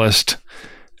capitalist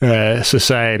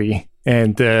society.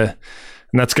 And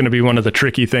that's going to be one of the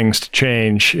tricky things to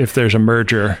change if there's a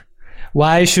merger.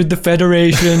 Why should the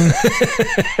Federation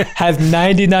have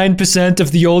 99%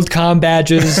 of the old comm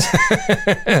badges?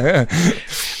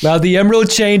 While the Emerald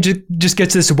Chain just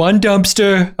gets this one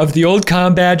dumpster of the old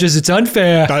comm badges. It's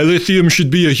unfair. Dilithium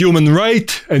should be a human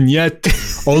right, and yet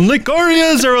only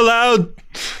Koreas are allowed.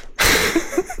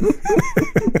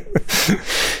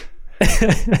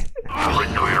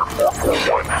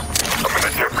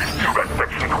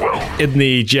 In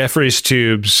the Jeffries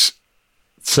tubes,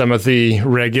 some of the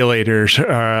regulators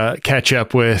catch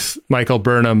up with Michael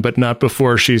Burnham, but not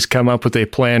before she's come up with a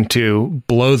plan to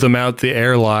blow them out the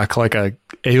airlock like a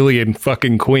alien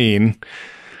fucking queen,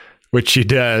 which she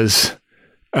does.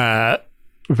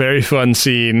 Very fun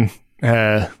scene.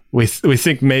 We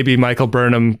think maybe Michael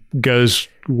Burnham goes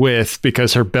with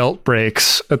because her belt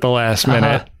breaks at the last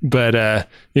minute, but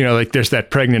like there's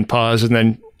that pregnant pause, and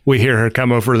then we hear her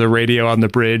come over the radio on the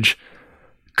bridge.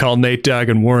 Call Nate Dogg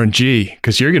and Warren G,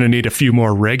 because you're going to need a few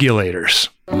more regulators.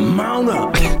 Mount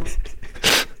up.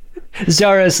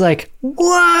 Zara's like,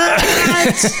 what?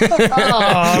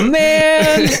 Oh,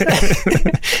 man.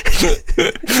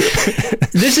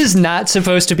 This is not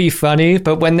supposed to be funny,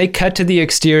 but when they cut to the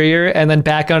exterior and then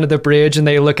back onto the bridge and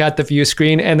they look out the view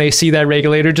screen and they see that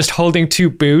regulator just holding two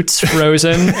boots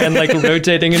frozen and like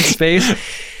rotating in space,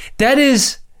 that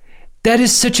is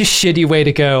such a shitty way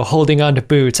to go, holding on to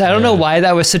boots. I don't know why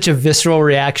that was such a visceral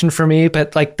reaction for me,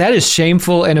 but like that is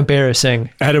shameful and embarrassing.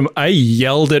 Adam, I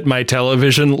yelled at my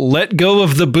television, let go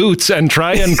of the boots and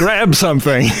try and grab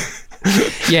something.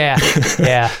 Yeah.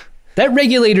 That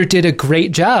regulator did a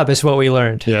great job, is what we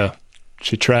learned. Yeah,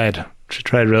 she tried. She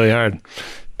tried really hard.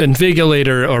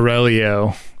 Invigilator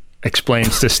Aurelio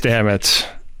explains to Stamets,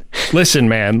 listen,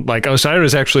 man, like Osira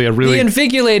is actually a really... The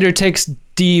Invigilator takes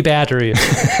D batteries,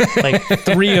 like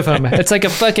 3 of them. It's like a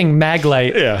fucking mag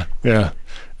light. Yeah.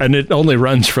 And it only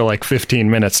runs for like 15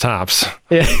 minutes tops.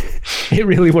 Yeah, it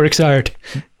really works hard.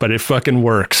 But it fucking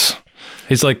works.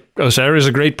 He's like, Osira's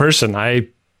a great person. I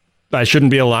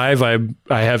shouldn't be alive. I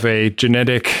have a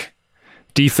genetic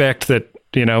defect that,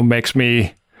 makes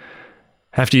me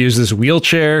have to use this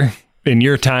wheelchair. In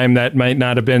your time, that might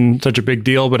not have been such a big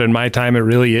deal, but in my time, it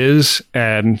really is.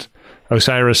 And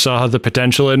Osira saw the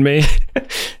potential in me.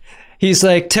 He's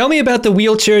like, tell me about the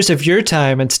wheelchairs of your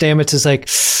time. And Stamets is like,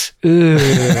 ooh,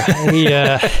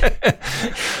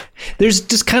 there's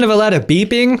just kind of a lot of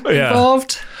beeping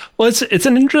involved. Well, it's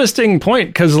an interesting point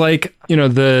because,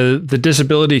 the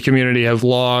disability community have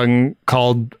long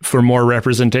called for more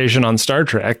representation on Star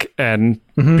Trek, and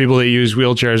people that use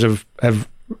wheelchairs have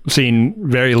seen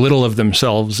very little of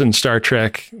themselves in Star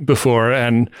Trek before.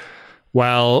 And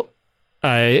while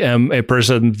I am a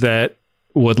person that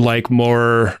would like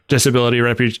more disability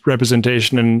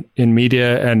representation in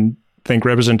media and think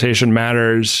representation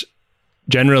matters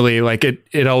generally,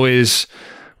 it always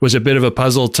was a bit of a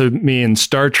puzzle to me in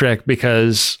Star Trek,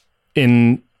 because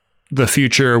in the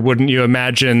future, wouldn't you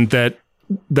imagine that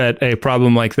a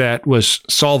problem like that was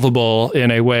solvable in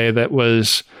a way that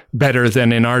was better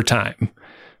than in our time,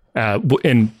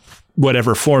 in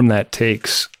whatever form that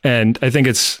takes? And I think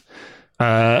it's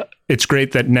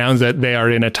great that now that they are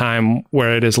in a time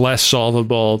where it is less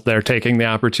solvable, they're taking the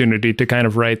opportunity to kind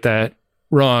of right that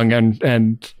wrong,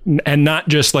 and not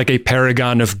just like a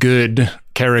paragon of good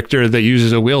character that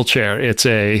uses a wheelchair. It's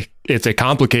a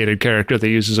complicated character that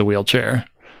uses a wheelchair.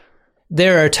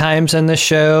 There are times in the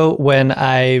show when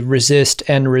I resist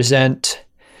and resent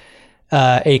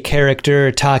a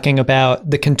character talking about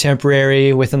the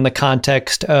contemporary within the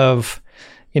context of,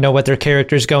 what their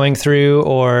character's going through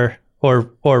or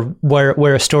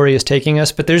where a story is taking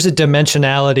us. But there's a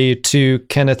dimensionality to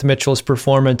Kenneth Mitchell's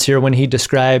performance here when he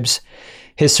describes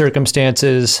his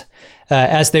circumstances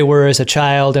as they were as a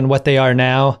child and what they are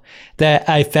now, that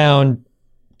I found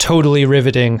totally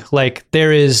riveting. Like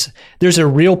there's a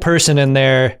real person in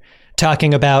there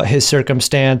talking about his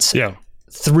circumstance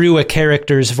through a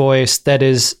character's voice that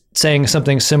is saying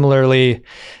something similarly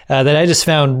that I just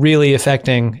found really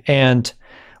affecting. And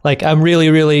I'm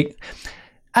really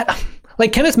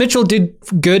Kenneth Mitchell did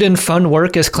good and fun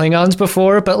work as Klingons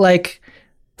before, but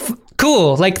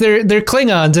cool. They're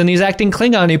Klingons and he's acting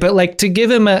Klingon-y, but to give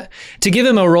him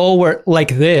a role where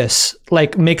like this,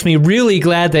 makes me really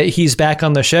glad that he's back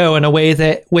on the show in a way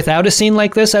that without a scene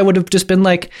like this, I would have just been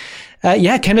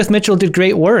Kenneth Mitchell did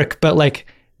great work. But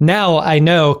now I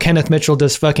know Kenneth Mitchell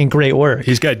does fucking great work.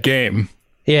 He's got game.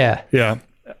 Yeah. Yeah.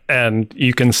 And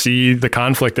you can see the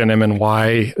conflict in him and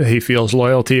why he feels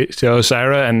loyalty to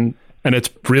Osira. And it's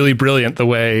really brilliant the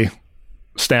way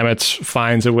Stamets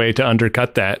finds a way to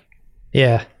undercut that.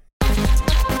 Yeah.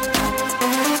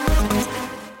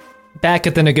 Back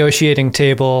at the negotiating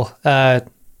table,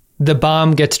 the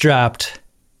bomb gets dropped.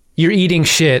 You're eating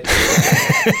shit.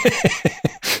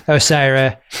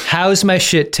 Osira, how's my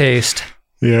shit taste?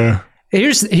 Yeah.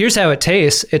 Here's how it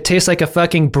tastes. It tastes like a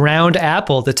fucking browned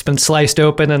apple that's been sliced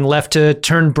open and left to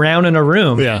turn brown in a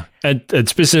room. Yeah. And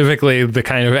specifically the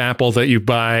kind of apple that you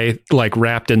buy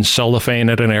wrapped in cellophane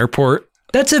at an airport.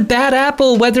 That's a bad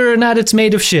apple, whether or not it's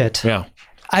made of shit. Yeah.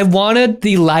 I wanted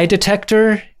the lie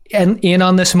detector in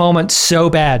on this moment so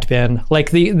bad, Ben.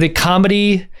 The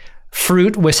comedy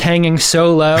fruit was hanging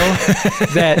so low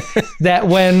that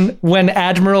when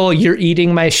Admiral "you're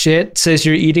eating my shit" says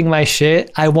 "you're eating my shit,"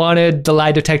 I wanted the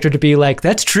lie detector to be like,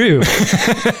 "That's true."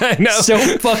 I know. So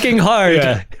fucking hard.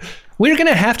 Yeah. We're going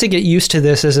to have to get used to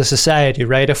this as a society,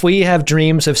 right? If we have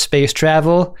dreams of space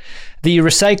travel, the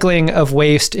recycling of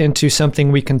waste into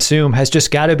something we consume has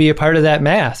just got to be a part of that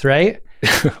math, right?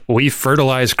 We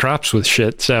fertilize crops with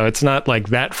shit, so it's not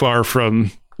that far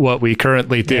from what we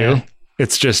currently do. Yeah.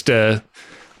 It's just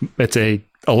it's a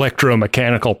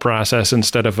electromechanical process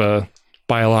instead of a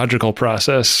biological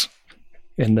process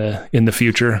in the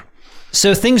future.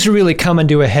 So things are really coming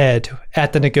to a head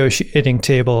at the negotiating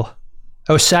table.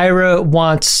 Osira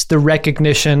wants the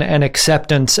recognition and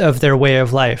acceptance of their way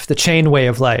of life, the chain way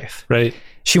of life. Right.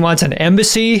 She wants an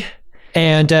embassy,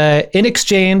 and in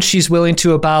exchange, she's willing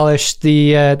to abolish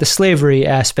the slavery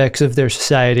aspects of their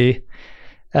society,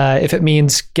 if it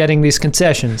means getting these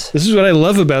concessions. This is what I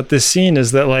love about this scene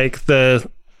is that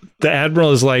the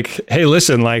Admiral is like, hey,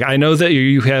 listen, I know that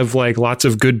you have lots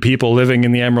of good people living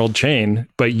in the Emerald Chain,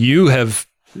 but you have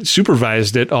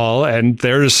supervised it all, and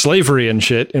there's slavery and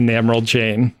shit in the Emerald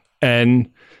Chain.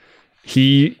 And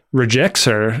he rejects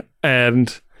her.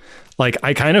 And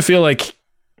I kind of feel like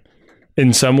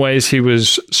in some ways he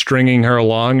was stringing her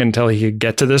along until he could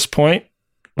get to this point.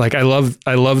 Like, I love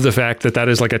the fact that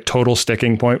is like a total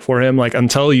sticking point for him. Like,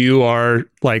 until you are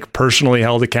like personally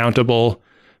held accountable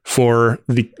for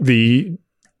the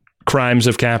crimes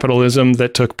of capitalism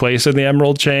that took place in the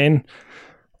Emerald Chain,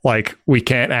 like, we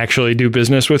can't actually do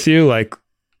business with you. Like,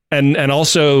 and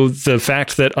also the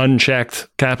fact that unchecked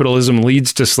capitalism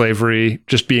leads to slavery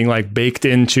just being like baked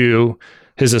into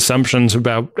his assumptions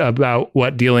about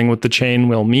what dealing with the chain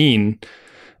will mean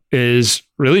is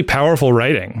really powerful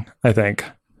writing, I think.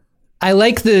 I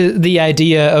like the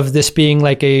idea of this being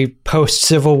like a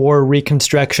post-Civil War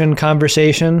Reconstruction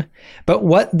conversation, but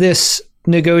what this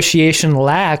negotiation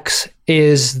lacks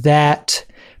is that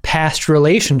past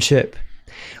relationship.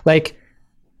 Like,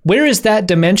 where is that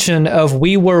dimension of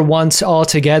we were once all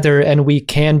together and we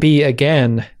can be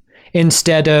again,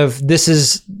 instead of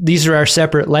these are our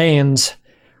separate lanes,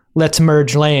 let's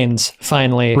merge lanes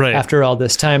finally, right, after all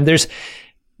this time. There's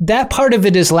that part of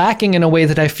it is lacking in a way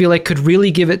that I feel like could really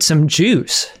give it some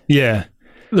juice. Yeah.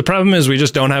 The problem is we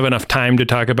just don't have enough time to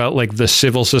talk about like the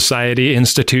civil society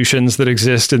institutions that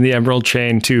exist in the Emerald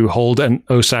Chain to hold an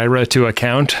Osira to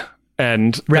account.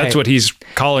 And that's what he's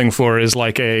calling for, is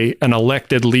like an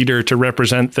elected leader to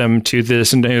represent them to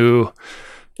this new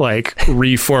like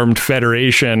reformed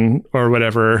federation or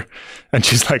whatever. And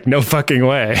she's like, no fucking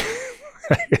way.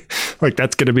 Like,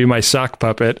 that's going to be my sock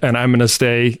puppet and I'm going to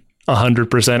stay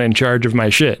 100% in charge of my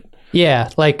shit. Yeah,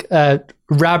 like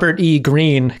Robert E.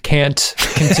 Greene can't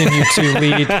continue to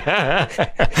lead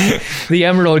the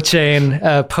Emerald Chain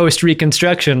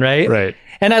post-Reconstruction, right? Right.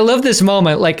 And I love this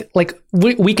moment. Like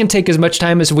we can take as much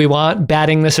time as we want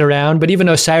batting this around, but even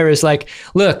Osira is like,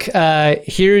 look,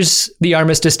 here's the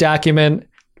armistice document.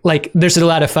 Like, there's a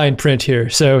lot of fine print here,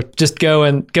 so just go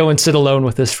and sit alone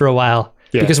with this for a while,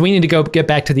 because we need to go get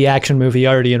back to the action movie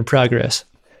already in progress.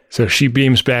 So she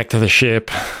beams back to the ship.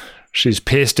 She's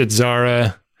pissed at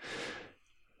Zara.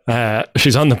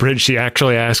 She's on the bridge. She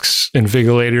actually asks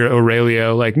Invigilator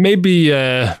Aurelio, like, maybe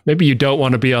you don't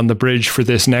want to be on the bridge for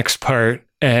this next part.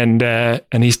 And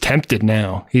he's tempted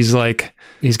now. He's like,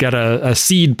 he's got a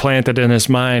seed planted in his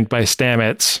mind by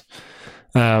Stamets.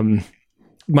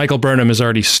 Michael Burnham has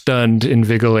already stunned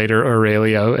Invigilator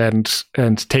Aurelio and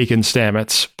taken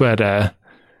Stamets, but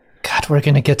God, we're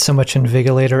going to get so much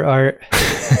Invigilator art.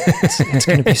 It's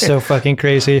going to be so fucking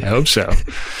crazy. I hope so.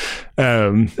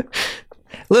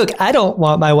 Look, I don't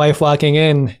want my wife walking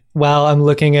in while I'm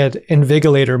looking at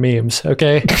Invigilator memes,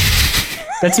 okay?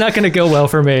 That's not going to go well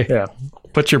for me. Yeah.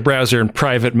 Put your browser in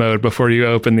private mode before you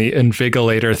open the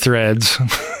Invigilator threads.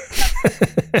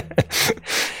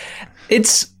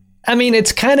 It's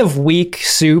kind of weak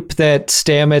soup that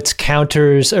Stamets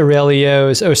counters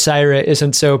Aurelio's Osira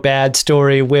isn't so bad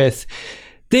story with,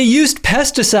 they used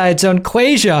pesticides on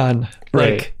Quajon.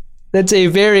 Right. Like, that's a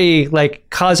very, like,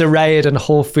 cause a riot in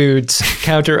Whole Foods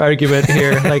counter argument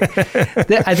here. Like,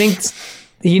 I think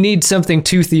he needs something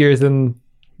toothier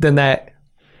than that.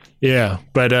 Yeah,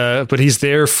 but he's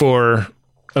there for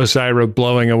Osira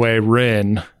blowing away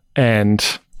Rin,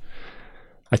 and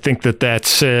I think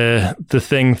that's the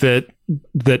thing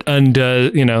that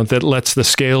undoes, that lets the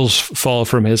scales fall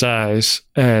from his eyes.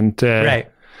 And right.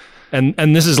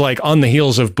 And this is like on the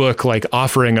heels of Book, like,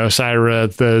 offering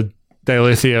Osira the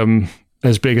dilithium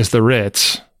as big as the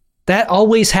Ritz. That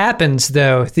always happens,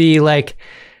 though. The like,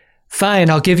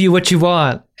 fine, I'll give you what you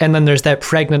want. And then there's that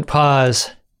pregnant pause.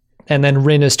 And then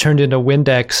Rin is turned into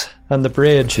Windex on the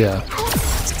bridge. Yeah.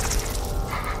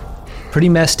 Pretty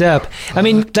messed up. I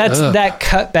mean, that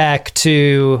cut back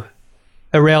to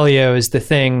Aurelio is the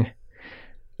thing.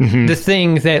 Mm-hmm. The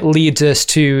thing that leads us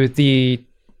to the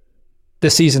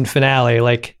season finale.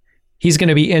 Like, he's going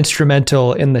to be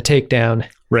instrumental in the takedown.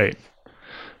 Right.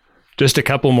 Just a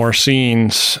couple more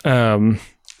scenes.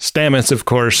 Stamets, of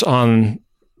course, on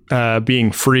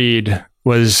being freed,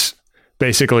 was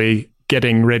basically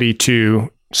getting ready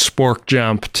to spork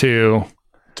jump to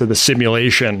the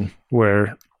simulation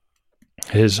where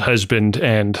his husband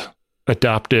and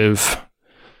adoptive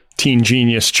teen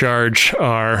genius Charge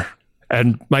are.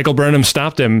 And Michael Burnham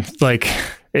stopped him, like,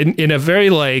 in a very,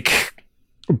 like,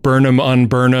 Burnham on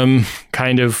Burnham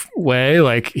kind of way.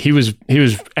 Like, he was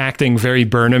acting very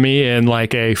Burnham-y and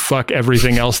like a fuck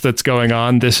everything else that's going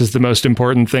on. This is the most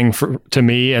important thing to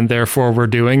me, and therefore we're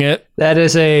doing it. That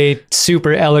is a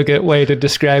super elegant way to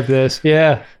describe this.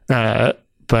 Yeah.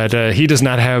 But he does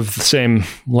not have the same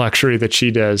luxury that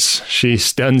she does. She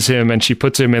stuns him and she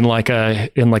puts him in like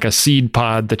a seed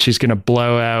pod that she's going to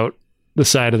blow out the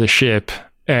side of the ship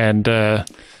and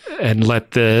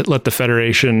let the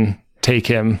Federation take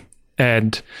him.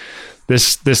 And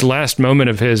This last moment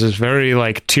of his is very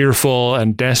like tearful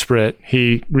and desperate.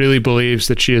 He really believes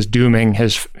that she is dooming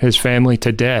his family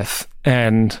to death.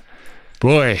 And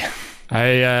boy,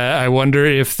 I wonder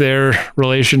if their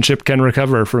relationship can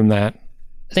recover from that.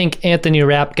 I think Anthony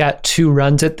Rapp got 2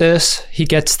 runs at this. He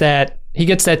gets that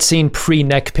scene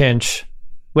pre-neck pinch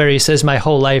where he says, "My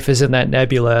whole life is in that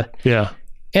nebula." Yeah.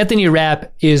 Anthony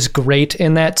Rapp is great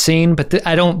in that scene, but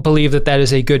I don't believe that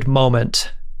is a good moment.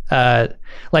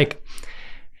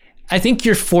 I think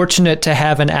you're fortunate to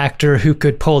have an actor who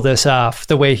could pull this off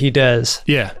the way he does.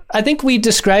 Yeah. I think we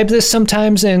describe this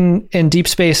sometimes in Deep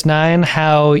Space Nine,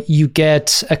 how you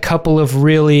get a couple of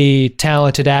really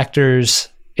talented actors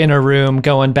in a room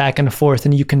going back and forth,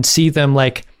 and you can see them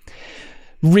like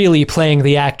really playing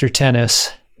the actor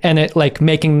tennis and it like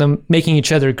making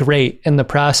each other great in the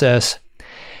process.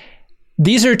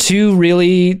 These are 2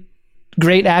 really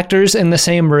great actors in the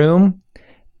same room,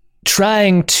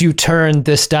 trying to turn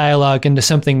this dialogue into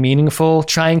something meaningful,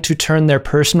 trying to turn their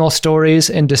personal stories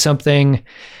into something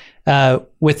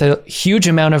with a huge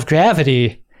amount of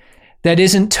gravity that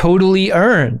isn't totally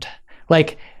earned.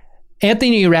 Like,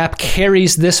 Anthony Rapp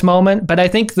carries this moment, but I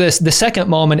think the second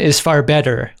moment is far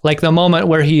better. Like the moment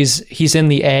where he's in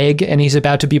the egg and he's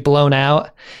about to be blown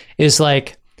out is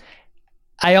like,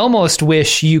 I almost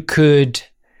wish you could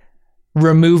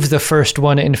remove the first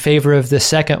one in favor of the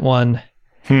second one.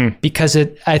 Because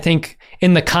I think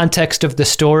in the context of the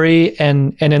story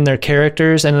and in their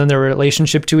characters and in their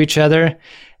relationship to each other,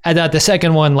 I thought the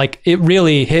second one, like, it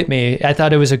really hit me. I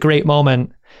thought it was a great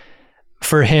moment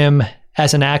for him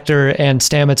as an actor and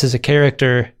Stamets as a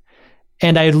character.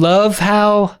 And I love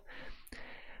how,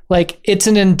 like, it's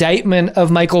an indictment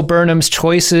of Michael Burnham's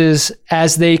choices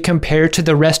as they compare to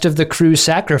the rest of the crew's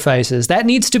sacrifices. That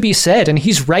needs to be said, and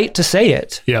he's right to say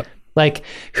it. Yep. Like,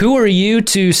 who are you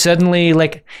to suddenly,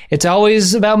 like, it's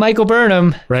always about Michael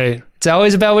Burnham. Right. It's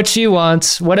always about what she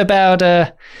wants. What about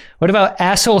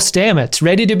asshole Stamets,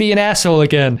 ready to be an asshole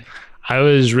again? I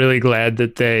was really glad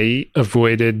that they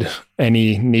avoided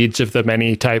any needs of the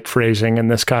many type phrasing in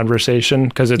this conversation,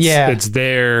 because it's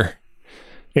there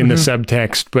in the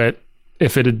subtext, but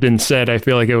if it had been said, I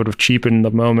feel like it would have cheapened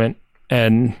the moment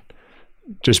and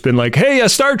just been like, hey, a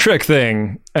Star Trek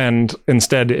thing. And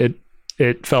instead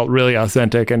it felt really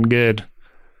authentic and good.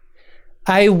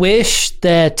 I wish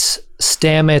that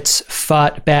Stamets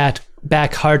fought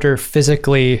back harder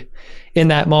physically in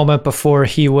that moment before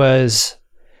he was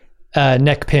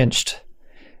neck pinched.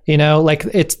 You know, like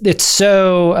it's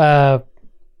so...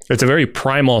 it's a very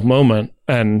primal moment,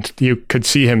 and you could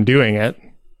see him doing it.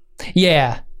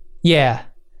 Yeah.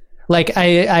 Like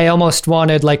I almost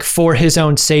wanted, like, for his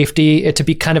own safety, it to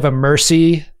be kind of a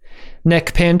mercy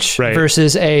neck pinch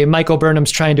versus a Michael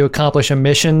Burnham's trying to accomplish a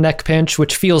mission neck pinch,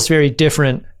 which feels very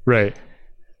different, right?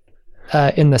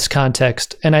 In this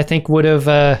context, and I think would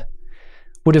have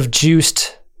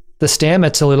juiced the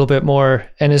Stamets a little bit more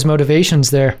and his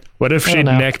motivations there. What if she'd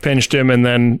neck pinched him and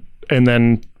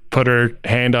then put her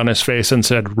hand on his face and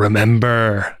said,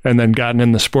 "Remember," and then gotten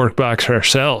in the spork box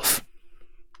herself?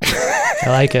 I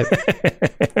like it.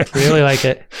 Really like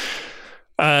it.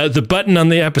 The button on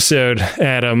the episode,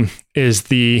 Adam, is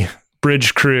the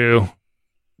bridge crew,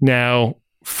 now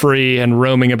free and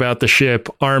roaming about the ship,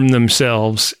 arm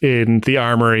themselves in the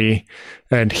armory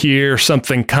and hear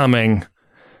something coming.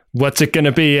 What's it going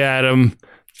to be, Adam?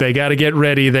 They got to get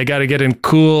ready. They got to get in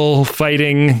cool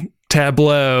fighting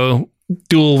tableau,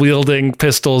 dual wielding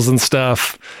pistols and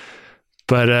stuff.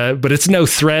 But it's no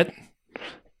threat.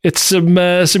 It's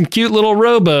some cute little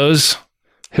robos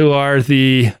who are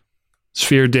the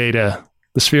sphere data.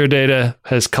 The sphere data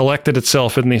has collected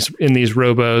itself in these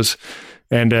robos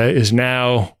and is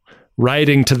now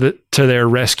riding to their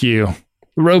rescue.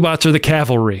 The robots are the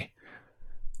cavalry.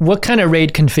 What kind of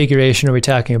raid configuration are we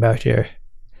talking about here?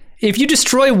 If you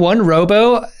destroy one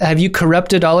robo, have you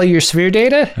corrupted all of your sphere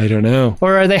data? I don't know.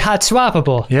 Or are they hot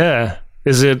swappable? Yeah.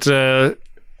 Is it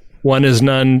 1 is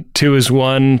none, 2 is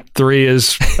 1, 3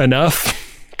 is enough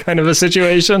kind of a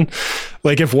situation?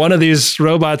 Like, if one of these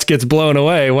robots gets blown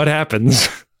away, what happens?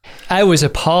 I was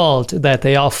appalled that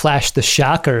they all flashed the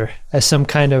shocker as some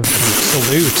kind of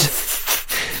salute.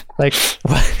 Like,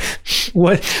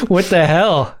 what the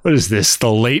hell? What is this,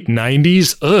 the late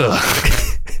 90s? Ugh.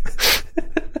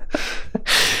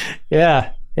 Yeah,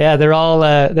 they're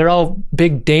all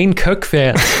big Dane Cook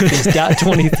fans, these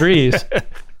Dot-23s.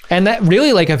 And that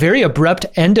really, like, a very abrupt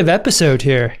end of episode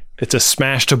here. It's a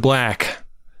smash to black.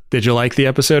 Did you like the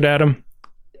episode, Adam?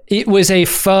 It was a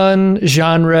fun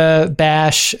genre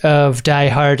bash of Die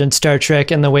Hard and Star Trek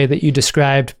in the way that you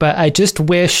described, but I just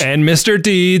wish... And Mr.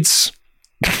 Deeds.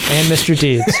 And Mr.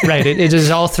 Deeds. Right. It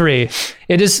is all three.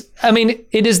 It is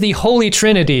the holy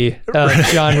trinity of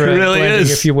genre really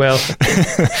blending, if you will.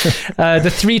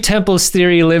 The Three Temples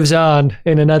theory lives on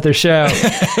in another show.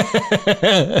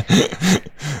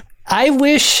 I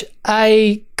wish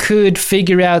I could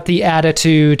figure out the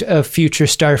attitude of future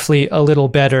Starfleet a little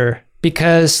better,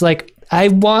 because I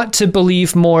want to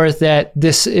believe more that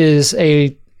this is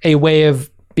a way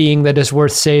of being that is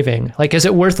worth saving. Is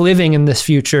it worth living in this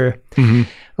future? Mm-hmm.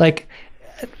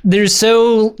 There's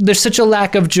such a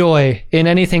lack of joy in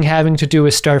anything having to do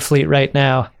with Starfleet right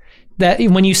now, that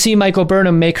when you see Michael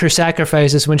Burnham make her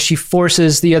sacrifices, when she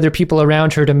forces the other people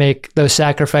around her to make those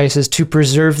sacrifices to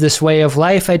preserve this way of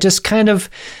life, I just kind of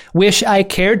wish I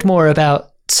cared more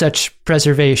about such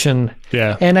preservation.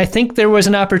 Yeah. And I think there was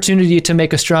an opportunity to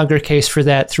make a stronger case for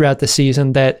that throughout the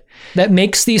season, that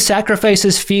makes these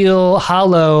sacrifices feel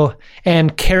hollow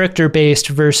and character-based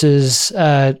versus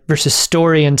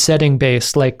story and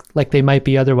setting-based, like they might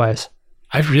be otherwise.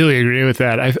 I really agree with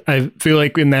that. I feel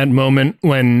like in that moment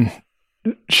when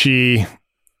she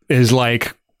is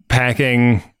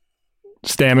packing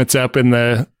Stamets up in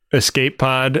the escape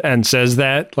pod and says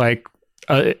that,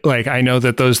 I know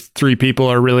that those three people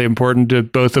are really important to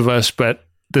both of us, but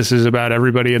this is about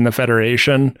everybody in the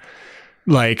Federation.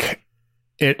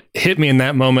 It hit me in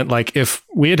that moment. If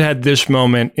we had this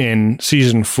moment in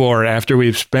season 4, after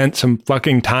we've spent some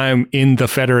fucking time in the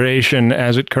Federation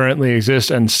as it currently exists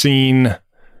and seen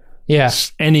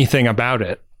anything about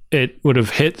it, it would have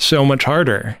hit so much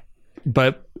harder.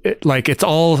 But it's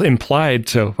all implied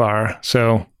so far.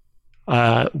 So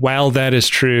while that is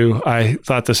true, I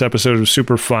thought this episode was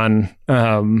super fun.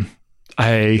 I'm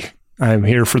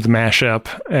here for the mashup,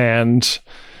 and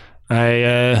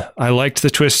I liked the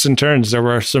twists and turns. There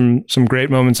were some great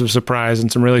moments of surprise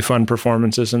and some really fun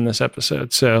performances in this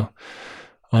episode. So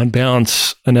on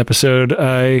balance, an episode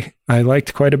I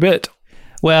liked quite a bit.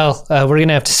 Well, we're going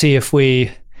to have to see if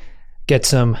we get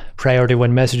some Priority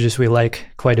 1 messages we like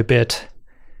quite a bit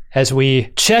as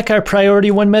we check our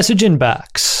Priority 1 message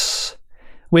inbox,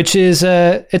 which is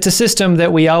it's a system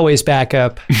that we always back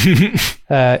up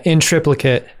in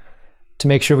triplicate to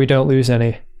make sure we don't lose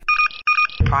any.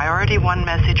 Priority 1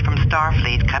 message from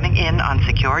Starfleet coming in on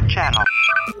secured channel.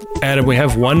 Adam, we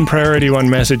have one Priority 1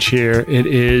 message here. It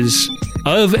is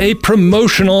of a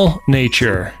promotional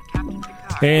nature,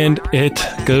 and it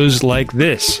goes like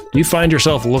this. You find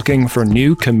yourself looking for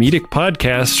new comedic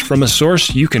podcasts from a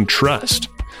source you can trust.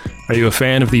 Are you a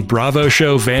fan of the Bravo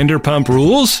show Vanderpump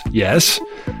Rules? Yes.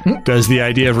 Does the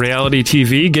idea of reality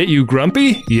TV get you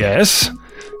grumpy? Yes.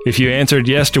 If you answered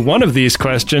yes to one of these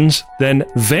questions, then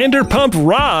Vanderpump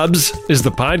Robs is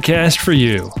the podcast for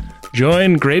you.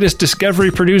 Join Greatest Discovery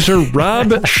producer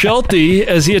Rob Schulte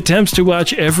as he attempts to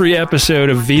watch every episode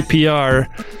of VPR.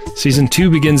 Season 2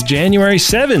 begins January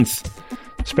 7th.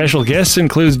 Special guests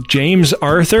include James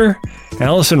Arthur,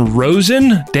 Allison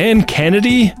Rosen, Dan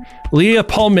Kennedy, Leah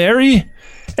Palmieri,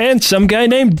 and some guy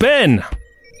named Ben.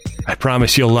 I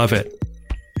promise you'll love it.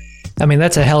 I mean,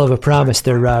 that's a hell of a promise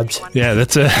there, Robs. Yeah,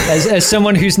 that's a... As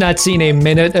someone who's not seen a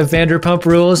minute of Vanderpump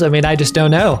Rules, I mean, I just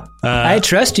don't know. I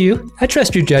trust you. I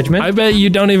trust your judgment. I bet you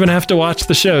don't even have to watch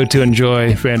the show to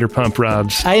enjoy Vanderpump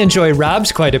Robs. I enjoy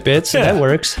Robs quite a bit, so that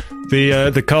works.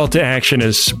 The call to action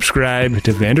is subscribe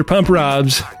to Vanderpump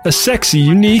Robs, a sexy,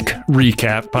 unique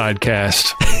recap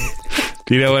podcast.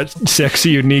 Do you know what sexy,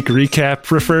 unique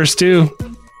recap refers to?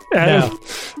 No.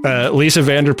 Lisa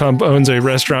Vanderpump owns a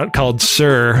restaurant called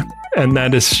Sir, and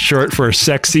that is short for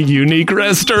Sexy Unique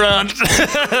Restaurant.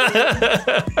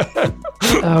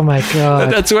 Oh my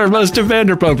God. That's where most of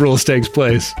Vanderpump Rules takes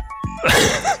place.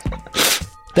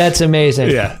 That's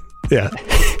amazing. Yeah.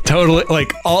 Totally,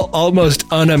 almost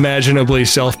unimaginably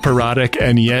self-parodic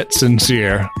and yet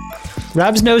sincere.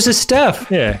 Robs knows his stuff.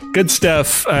 Yeah, good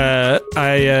stuff. I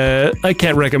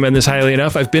can't recommend this highly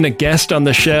enough. I've been a guest on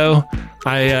the show.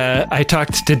 I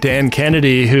talked to Dan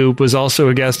Kennedy, who was also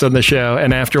a guest on the show,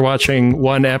 and after watching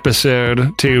one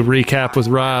episode to recap with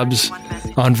Robs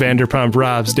on Vanderpump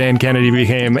Robs, Dan Kennedy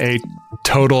became a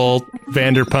total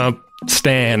Vanderpump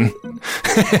stan.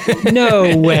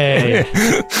 No way.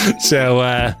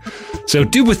 So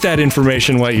do with that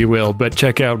information what you will, but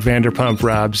check out Vanderpump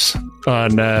Robs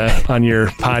on your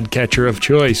podcatcher of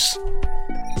choice.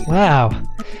 Wow.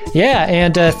 Yeah,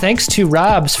 and thanks to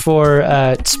Robs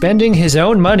for spending his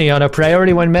own money on a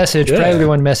Priority 1 message. Yeah. Priority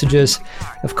 1 messages,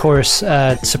 of course,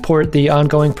 support the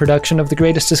ongoing production of The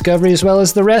Greatest Discovery as well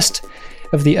as the rest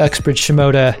of the Uxbridge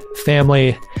Shimoda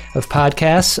family of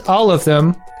podcasts. All of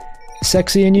them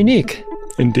sexy and unique.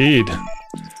 Indeed.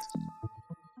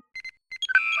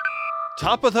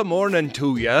 Top of the morning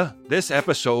to ya. This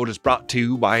episode is brought to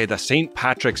you by the St.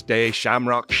 Patrick's Day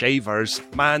Shamrock Shavers,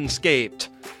 Manscaped.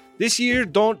 This year,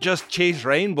 don't just chase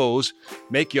rainbows.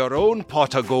 Make your own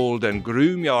pot of gold and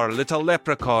groom your little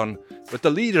leprechaun with the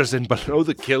leaders in below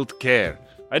the kilt care.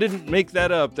 I didn't make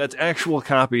that up. That's actual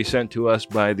copy sent to us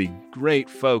by the great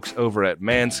folks over at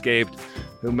Manscaped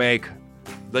who make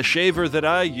the shaver that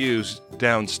I use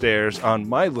downstairs on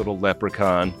my little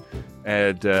leprechaun.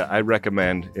 And I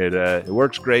recommend it. It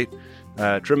works great.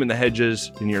 Trimming the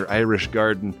hedges in your Irish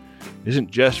garden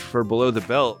isn't just for below the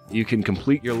belt. You can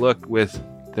complete your look with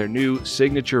their new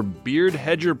signature Beard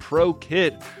Hedger Pro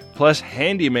Kit plus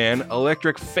Handyman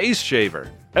electric face shaver.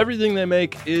 Everything they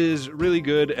make is really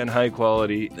good and high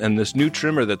quality, and this new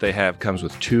trimmer that they have comes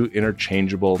with 2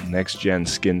 interchangeable next-gen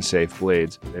skin-safe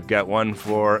blades. They've got one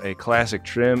for a classic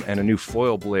trim and a new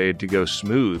foil blade to go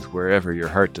smooth wherever your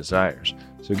heart desires.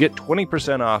 So get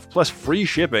 20% off plus free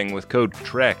shipping with code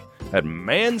TREK at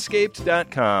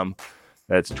manscaped.com.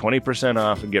 That's 20%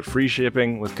 off and get free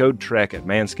shipping with code TREK at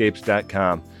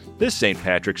manscaped.com. This St.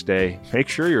 Patrick's Day, make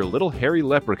sure your little hairy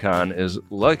leprechaun is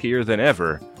luckier than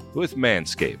ever with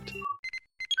Manscaped.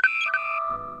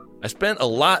 I spent a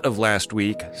lot of last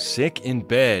week sick in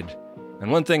bed, and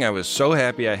one thing I was so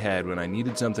happy I had when I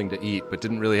needed something to eat but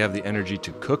didn't really have the energy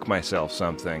to cook myself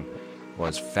something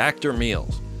was Factor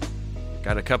meals.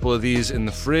 Got a couple of these in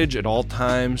the fridge at all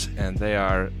times, and they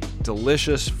are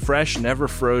delicious, fresh, never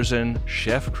frozen,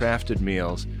 chef-crafted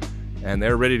meals, and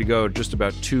they're ready to go in just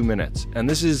about 2 minutes. And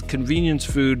this is convenience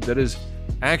food that is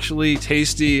actually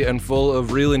tasty and full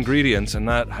of real ingredients and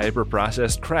not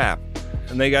hyper-processed crap.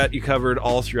 And they got you covered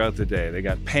all throughout the day. They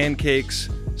got pancakes,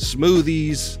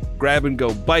 smoothies,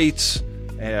 grab-and-go bites,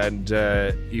 and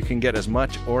you can get as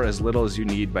much or as little as you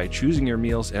need by choosing your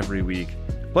meals every week.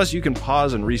 Plus, you can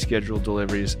pause and reschedule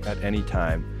deliveries at any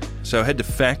time. So head to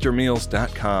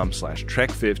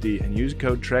factormeals.com/Trek50 and use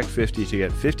code Trek50 to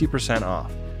get 50%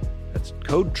 off. That's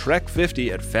code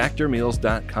Trek50 at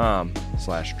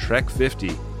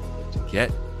factormeals.com/Trek50 to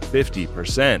get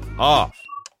 50% off.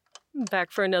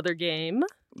 Back for another game.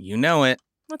 You know it.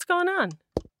 What's going on?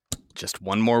 Just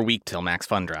one more week till Max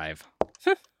Fun Drive.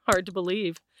 Hard to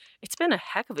believe. It's been a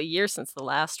heck of a year since the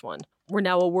last one. We're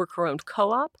now a worker-owned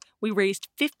co-op. We raised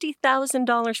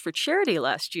 $50,000 for charity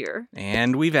last year.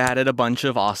 And we've added a bunch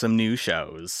of awesome new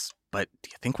shows. But do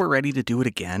you think we're ready to do it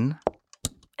again?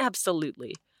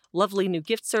 Absolutely. Lovely new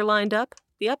gifts are lined up.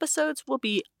 The episodes will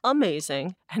be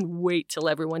amazing. And wait till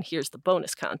everyone hears the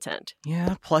bonus content.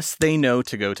 Yeah, plus they know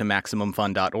to go to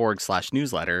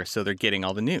MaximumFun.org/newsletter, so they're getting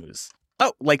all the news.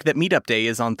 Oh, like that Meetup Day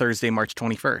is on Thursday, March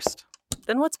 21st.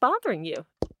 Then what's bothering you?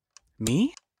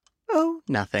 Me? Oh,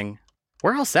 nothing.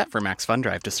 We're all set for Max Fun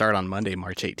Drive to start on Monday,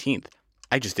 March 18th.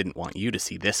 I just didn't want you to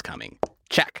see this coming.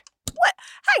 Check. What?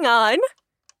 Hang on.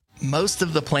 Most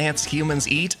of the plants humans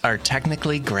eat are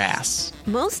technically grass.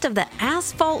 Most of the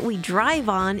asphalt we drive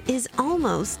on is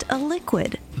almost a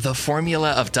liquid. The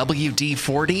formula of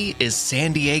WD-40 is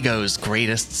San Diego's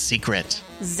greatest secret.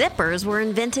 Zippers were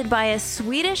invented by a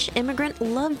Swedish immigrant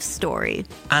love story.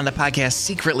 On the podcast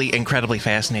Secretly Incredibly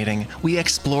Fascinating, we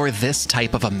explore this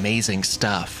type of amazing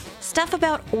stuff. Stuff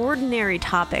about ordinary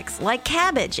topics like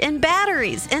cabbage and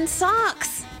batteries and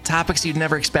socks. Topics you'd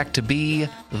never expect to be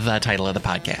the title of the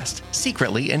podcast.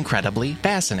 Secretly Incredibly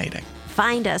Fascinating.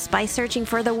 Find us by searching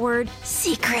for the word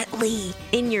secretly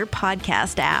in your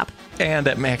podcast app. And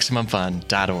at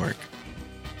MaximumFun.org.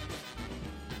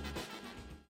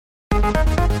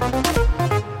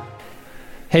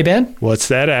 Hey, Ben? What's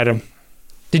that, Adam?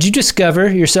 Did you discover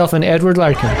yourself an Edward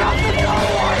Larkin?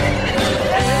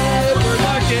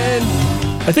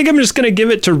 I think I'm just going to give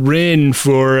it to Rin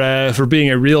for being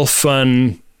a real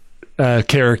fun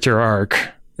character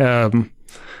arc. I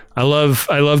love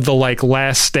the like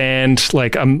last stand,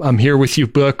 like I'm here with you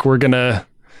book. We're gonna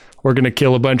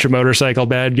kill a bunch of motorcycle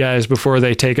bad guys before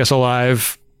they take us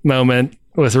alive moment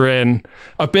with Rin.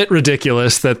 A bit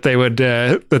ridiculous that they would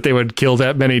kill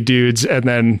that many dudes and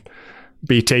then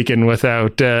be taken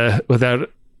without a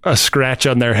scratch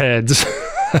on their heads.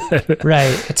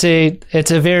 Right. It's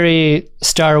a very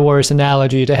Star Wars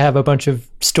analogy to have a bunch of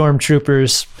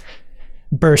stormtroopers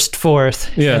burst forth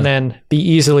and then be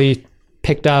easily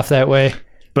picked off that way.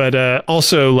 But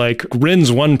also, like,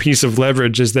 Rin's one piece of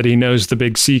leverage is that he knows the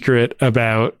big secret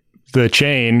about the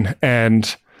chain,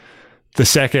 and the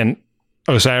second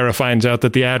Osira finds out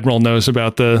that the Admiral knows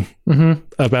about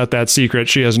about that secret,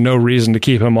 she has no reason to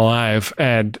keep him alive.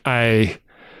 And I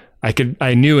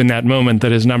knew in that moment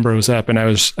that his number was up, and I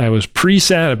was pretty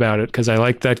sad about it because I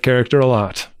liked that character a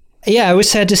lot. Yeah, I was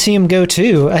sad to see him go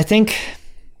too. I think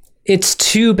it's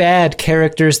too bad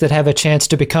characters that have a chance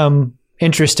to become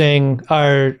interesting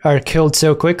are killed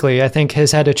so quickly. I think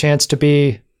has had a chance to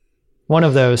be one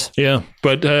of those. Yeah,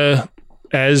 but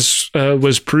as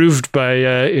was proved by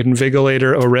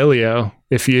Invigilator Aurelio,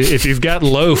 if you've got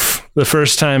loaf the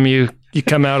first time you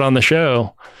come out on the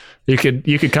show, you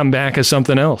could come back as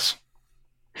something else.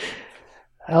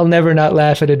 I'll never not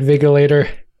laugh at Invigilator.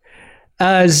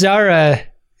 Zara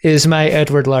is my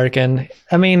Edward Larkin.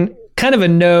 I mean, kind of a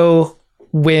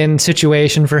no-win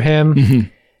situation for him,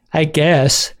 I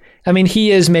guess. I mean,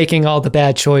 he is making all the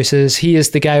bad choices. He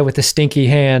is the guy with the stinky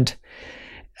hand.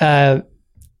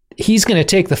 He's going to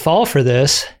take the fall for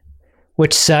this,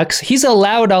 which sucks. He's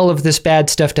allowed all of this bad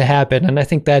stuff to happen, and I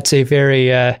think that's a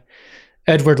very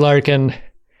Edward Larkin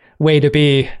way to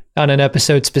be on an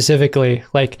episode specifically.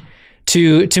 Like,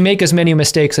 to make as many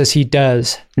mistakes as he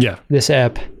does. Yeah, this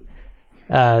ep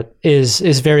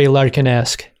is very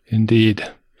Larkin-esque. Indeed.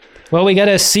 Well, we got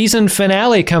a season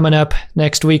finale coming up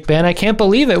next week, Ben. I can't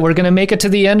believe it. We're going to make it to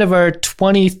the end of our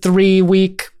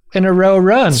 23-week in a row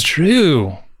run. It's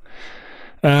true.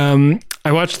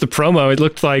 I watched the promo. It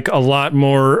looked like a lot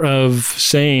more of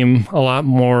same, a lot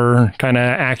more kind of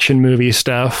action movie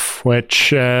stuff,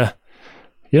 which, I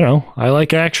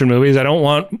like action movies. I don't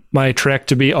want my Trek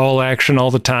to be all action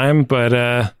all the time, but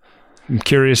I'm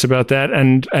curious about that.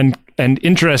 And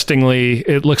interestingly,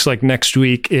 it looks like next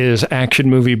week is action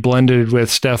movie blended with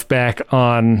stuff back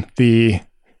on the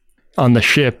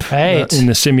ship, right, in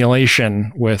the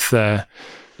simulation with the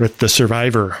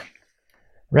Survivor.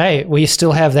 Right. We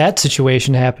still have that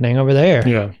situation happening over there.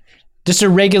 Yeah. Just a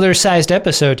regular sized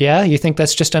episode, yeah? You think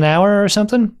that's just an hour or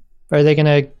something? Or are they going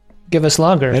to give us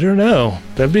longer? I don't know.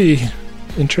 That'd be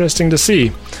interesting to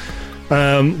see.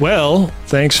 Well,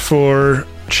 thanks for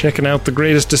checking out The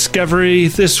Greatest Discovery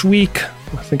this week.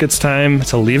 I think it's time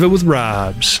to leave it with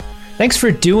Robs. Thanks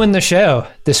for doing the show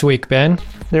this week, Ben.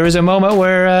 There was a moment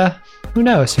where, who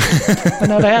knows? What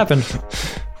not happened?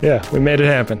 Yeah, we made it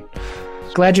happen.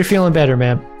 Glad you're feeling better,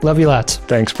 man. Love you lots.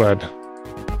 Thanks, bud.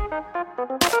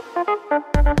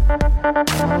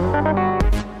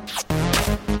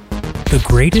 The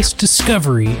Greatest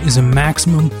Discovery is a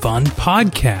Maximum Fun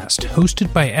podcast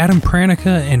hosted by Adam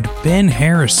Pranica and Ben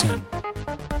Harrison.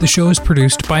 The show is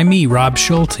produced by me, Rob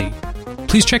Schulte.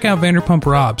 Please check out Vanderpump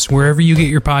Robs wherever you get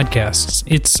your podcasts.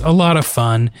 It's a lot of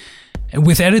fun,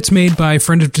 with edits made by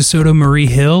friend of DeSoto Marie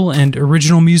Hill and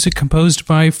original music composed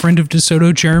by friend of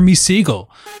DeSoto Jeremy Siegel.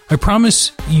 I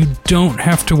promise you don't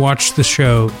have to watch the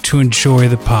show to enjoy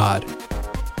the pod.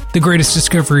 The Greatest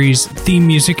Discovery's theme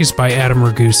music is by Adam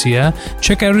Ragusia.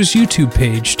 Check out his YouTube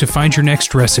page to find your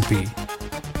next recipe.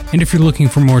 And if you're looking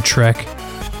for more Trek,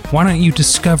 why don't you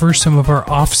discover some of our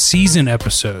off-season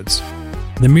episodes?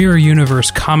 The Mirror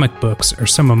Universe comic books are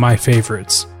some of my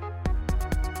favorites.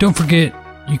 Don't forget,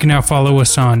 you can now follow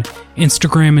us on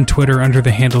Instagram and Twitter under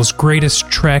the handles Greatest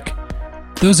Trek.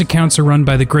 Those accounts are run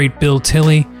by the great Bill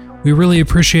Tilley. We really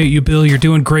appreciate you, Bill. You're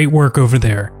doing great work over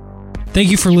there.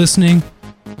 Thank you for listening.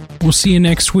 We'll see you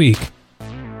next week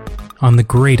on The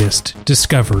Greatest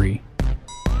Discovery.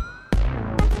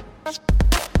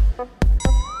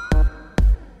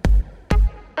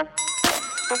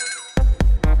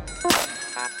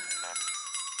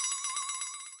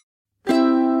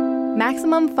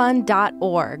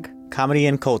 MaximumFun.org. Comedy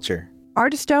and culture.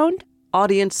 Artist owned.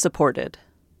 Audience supported.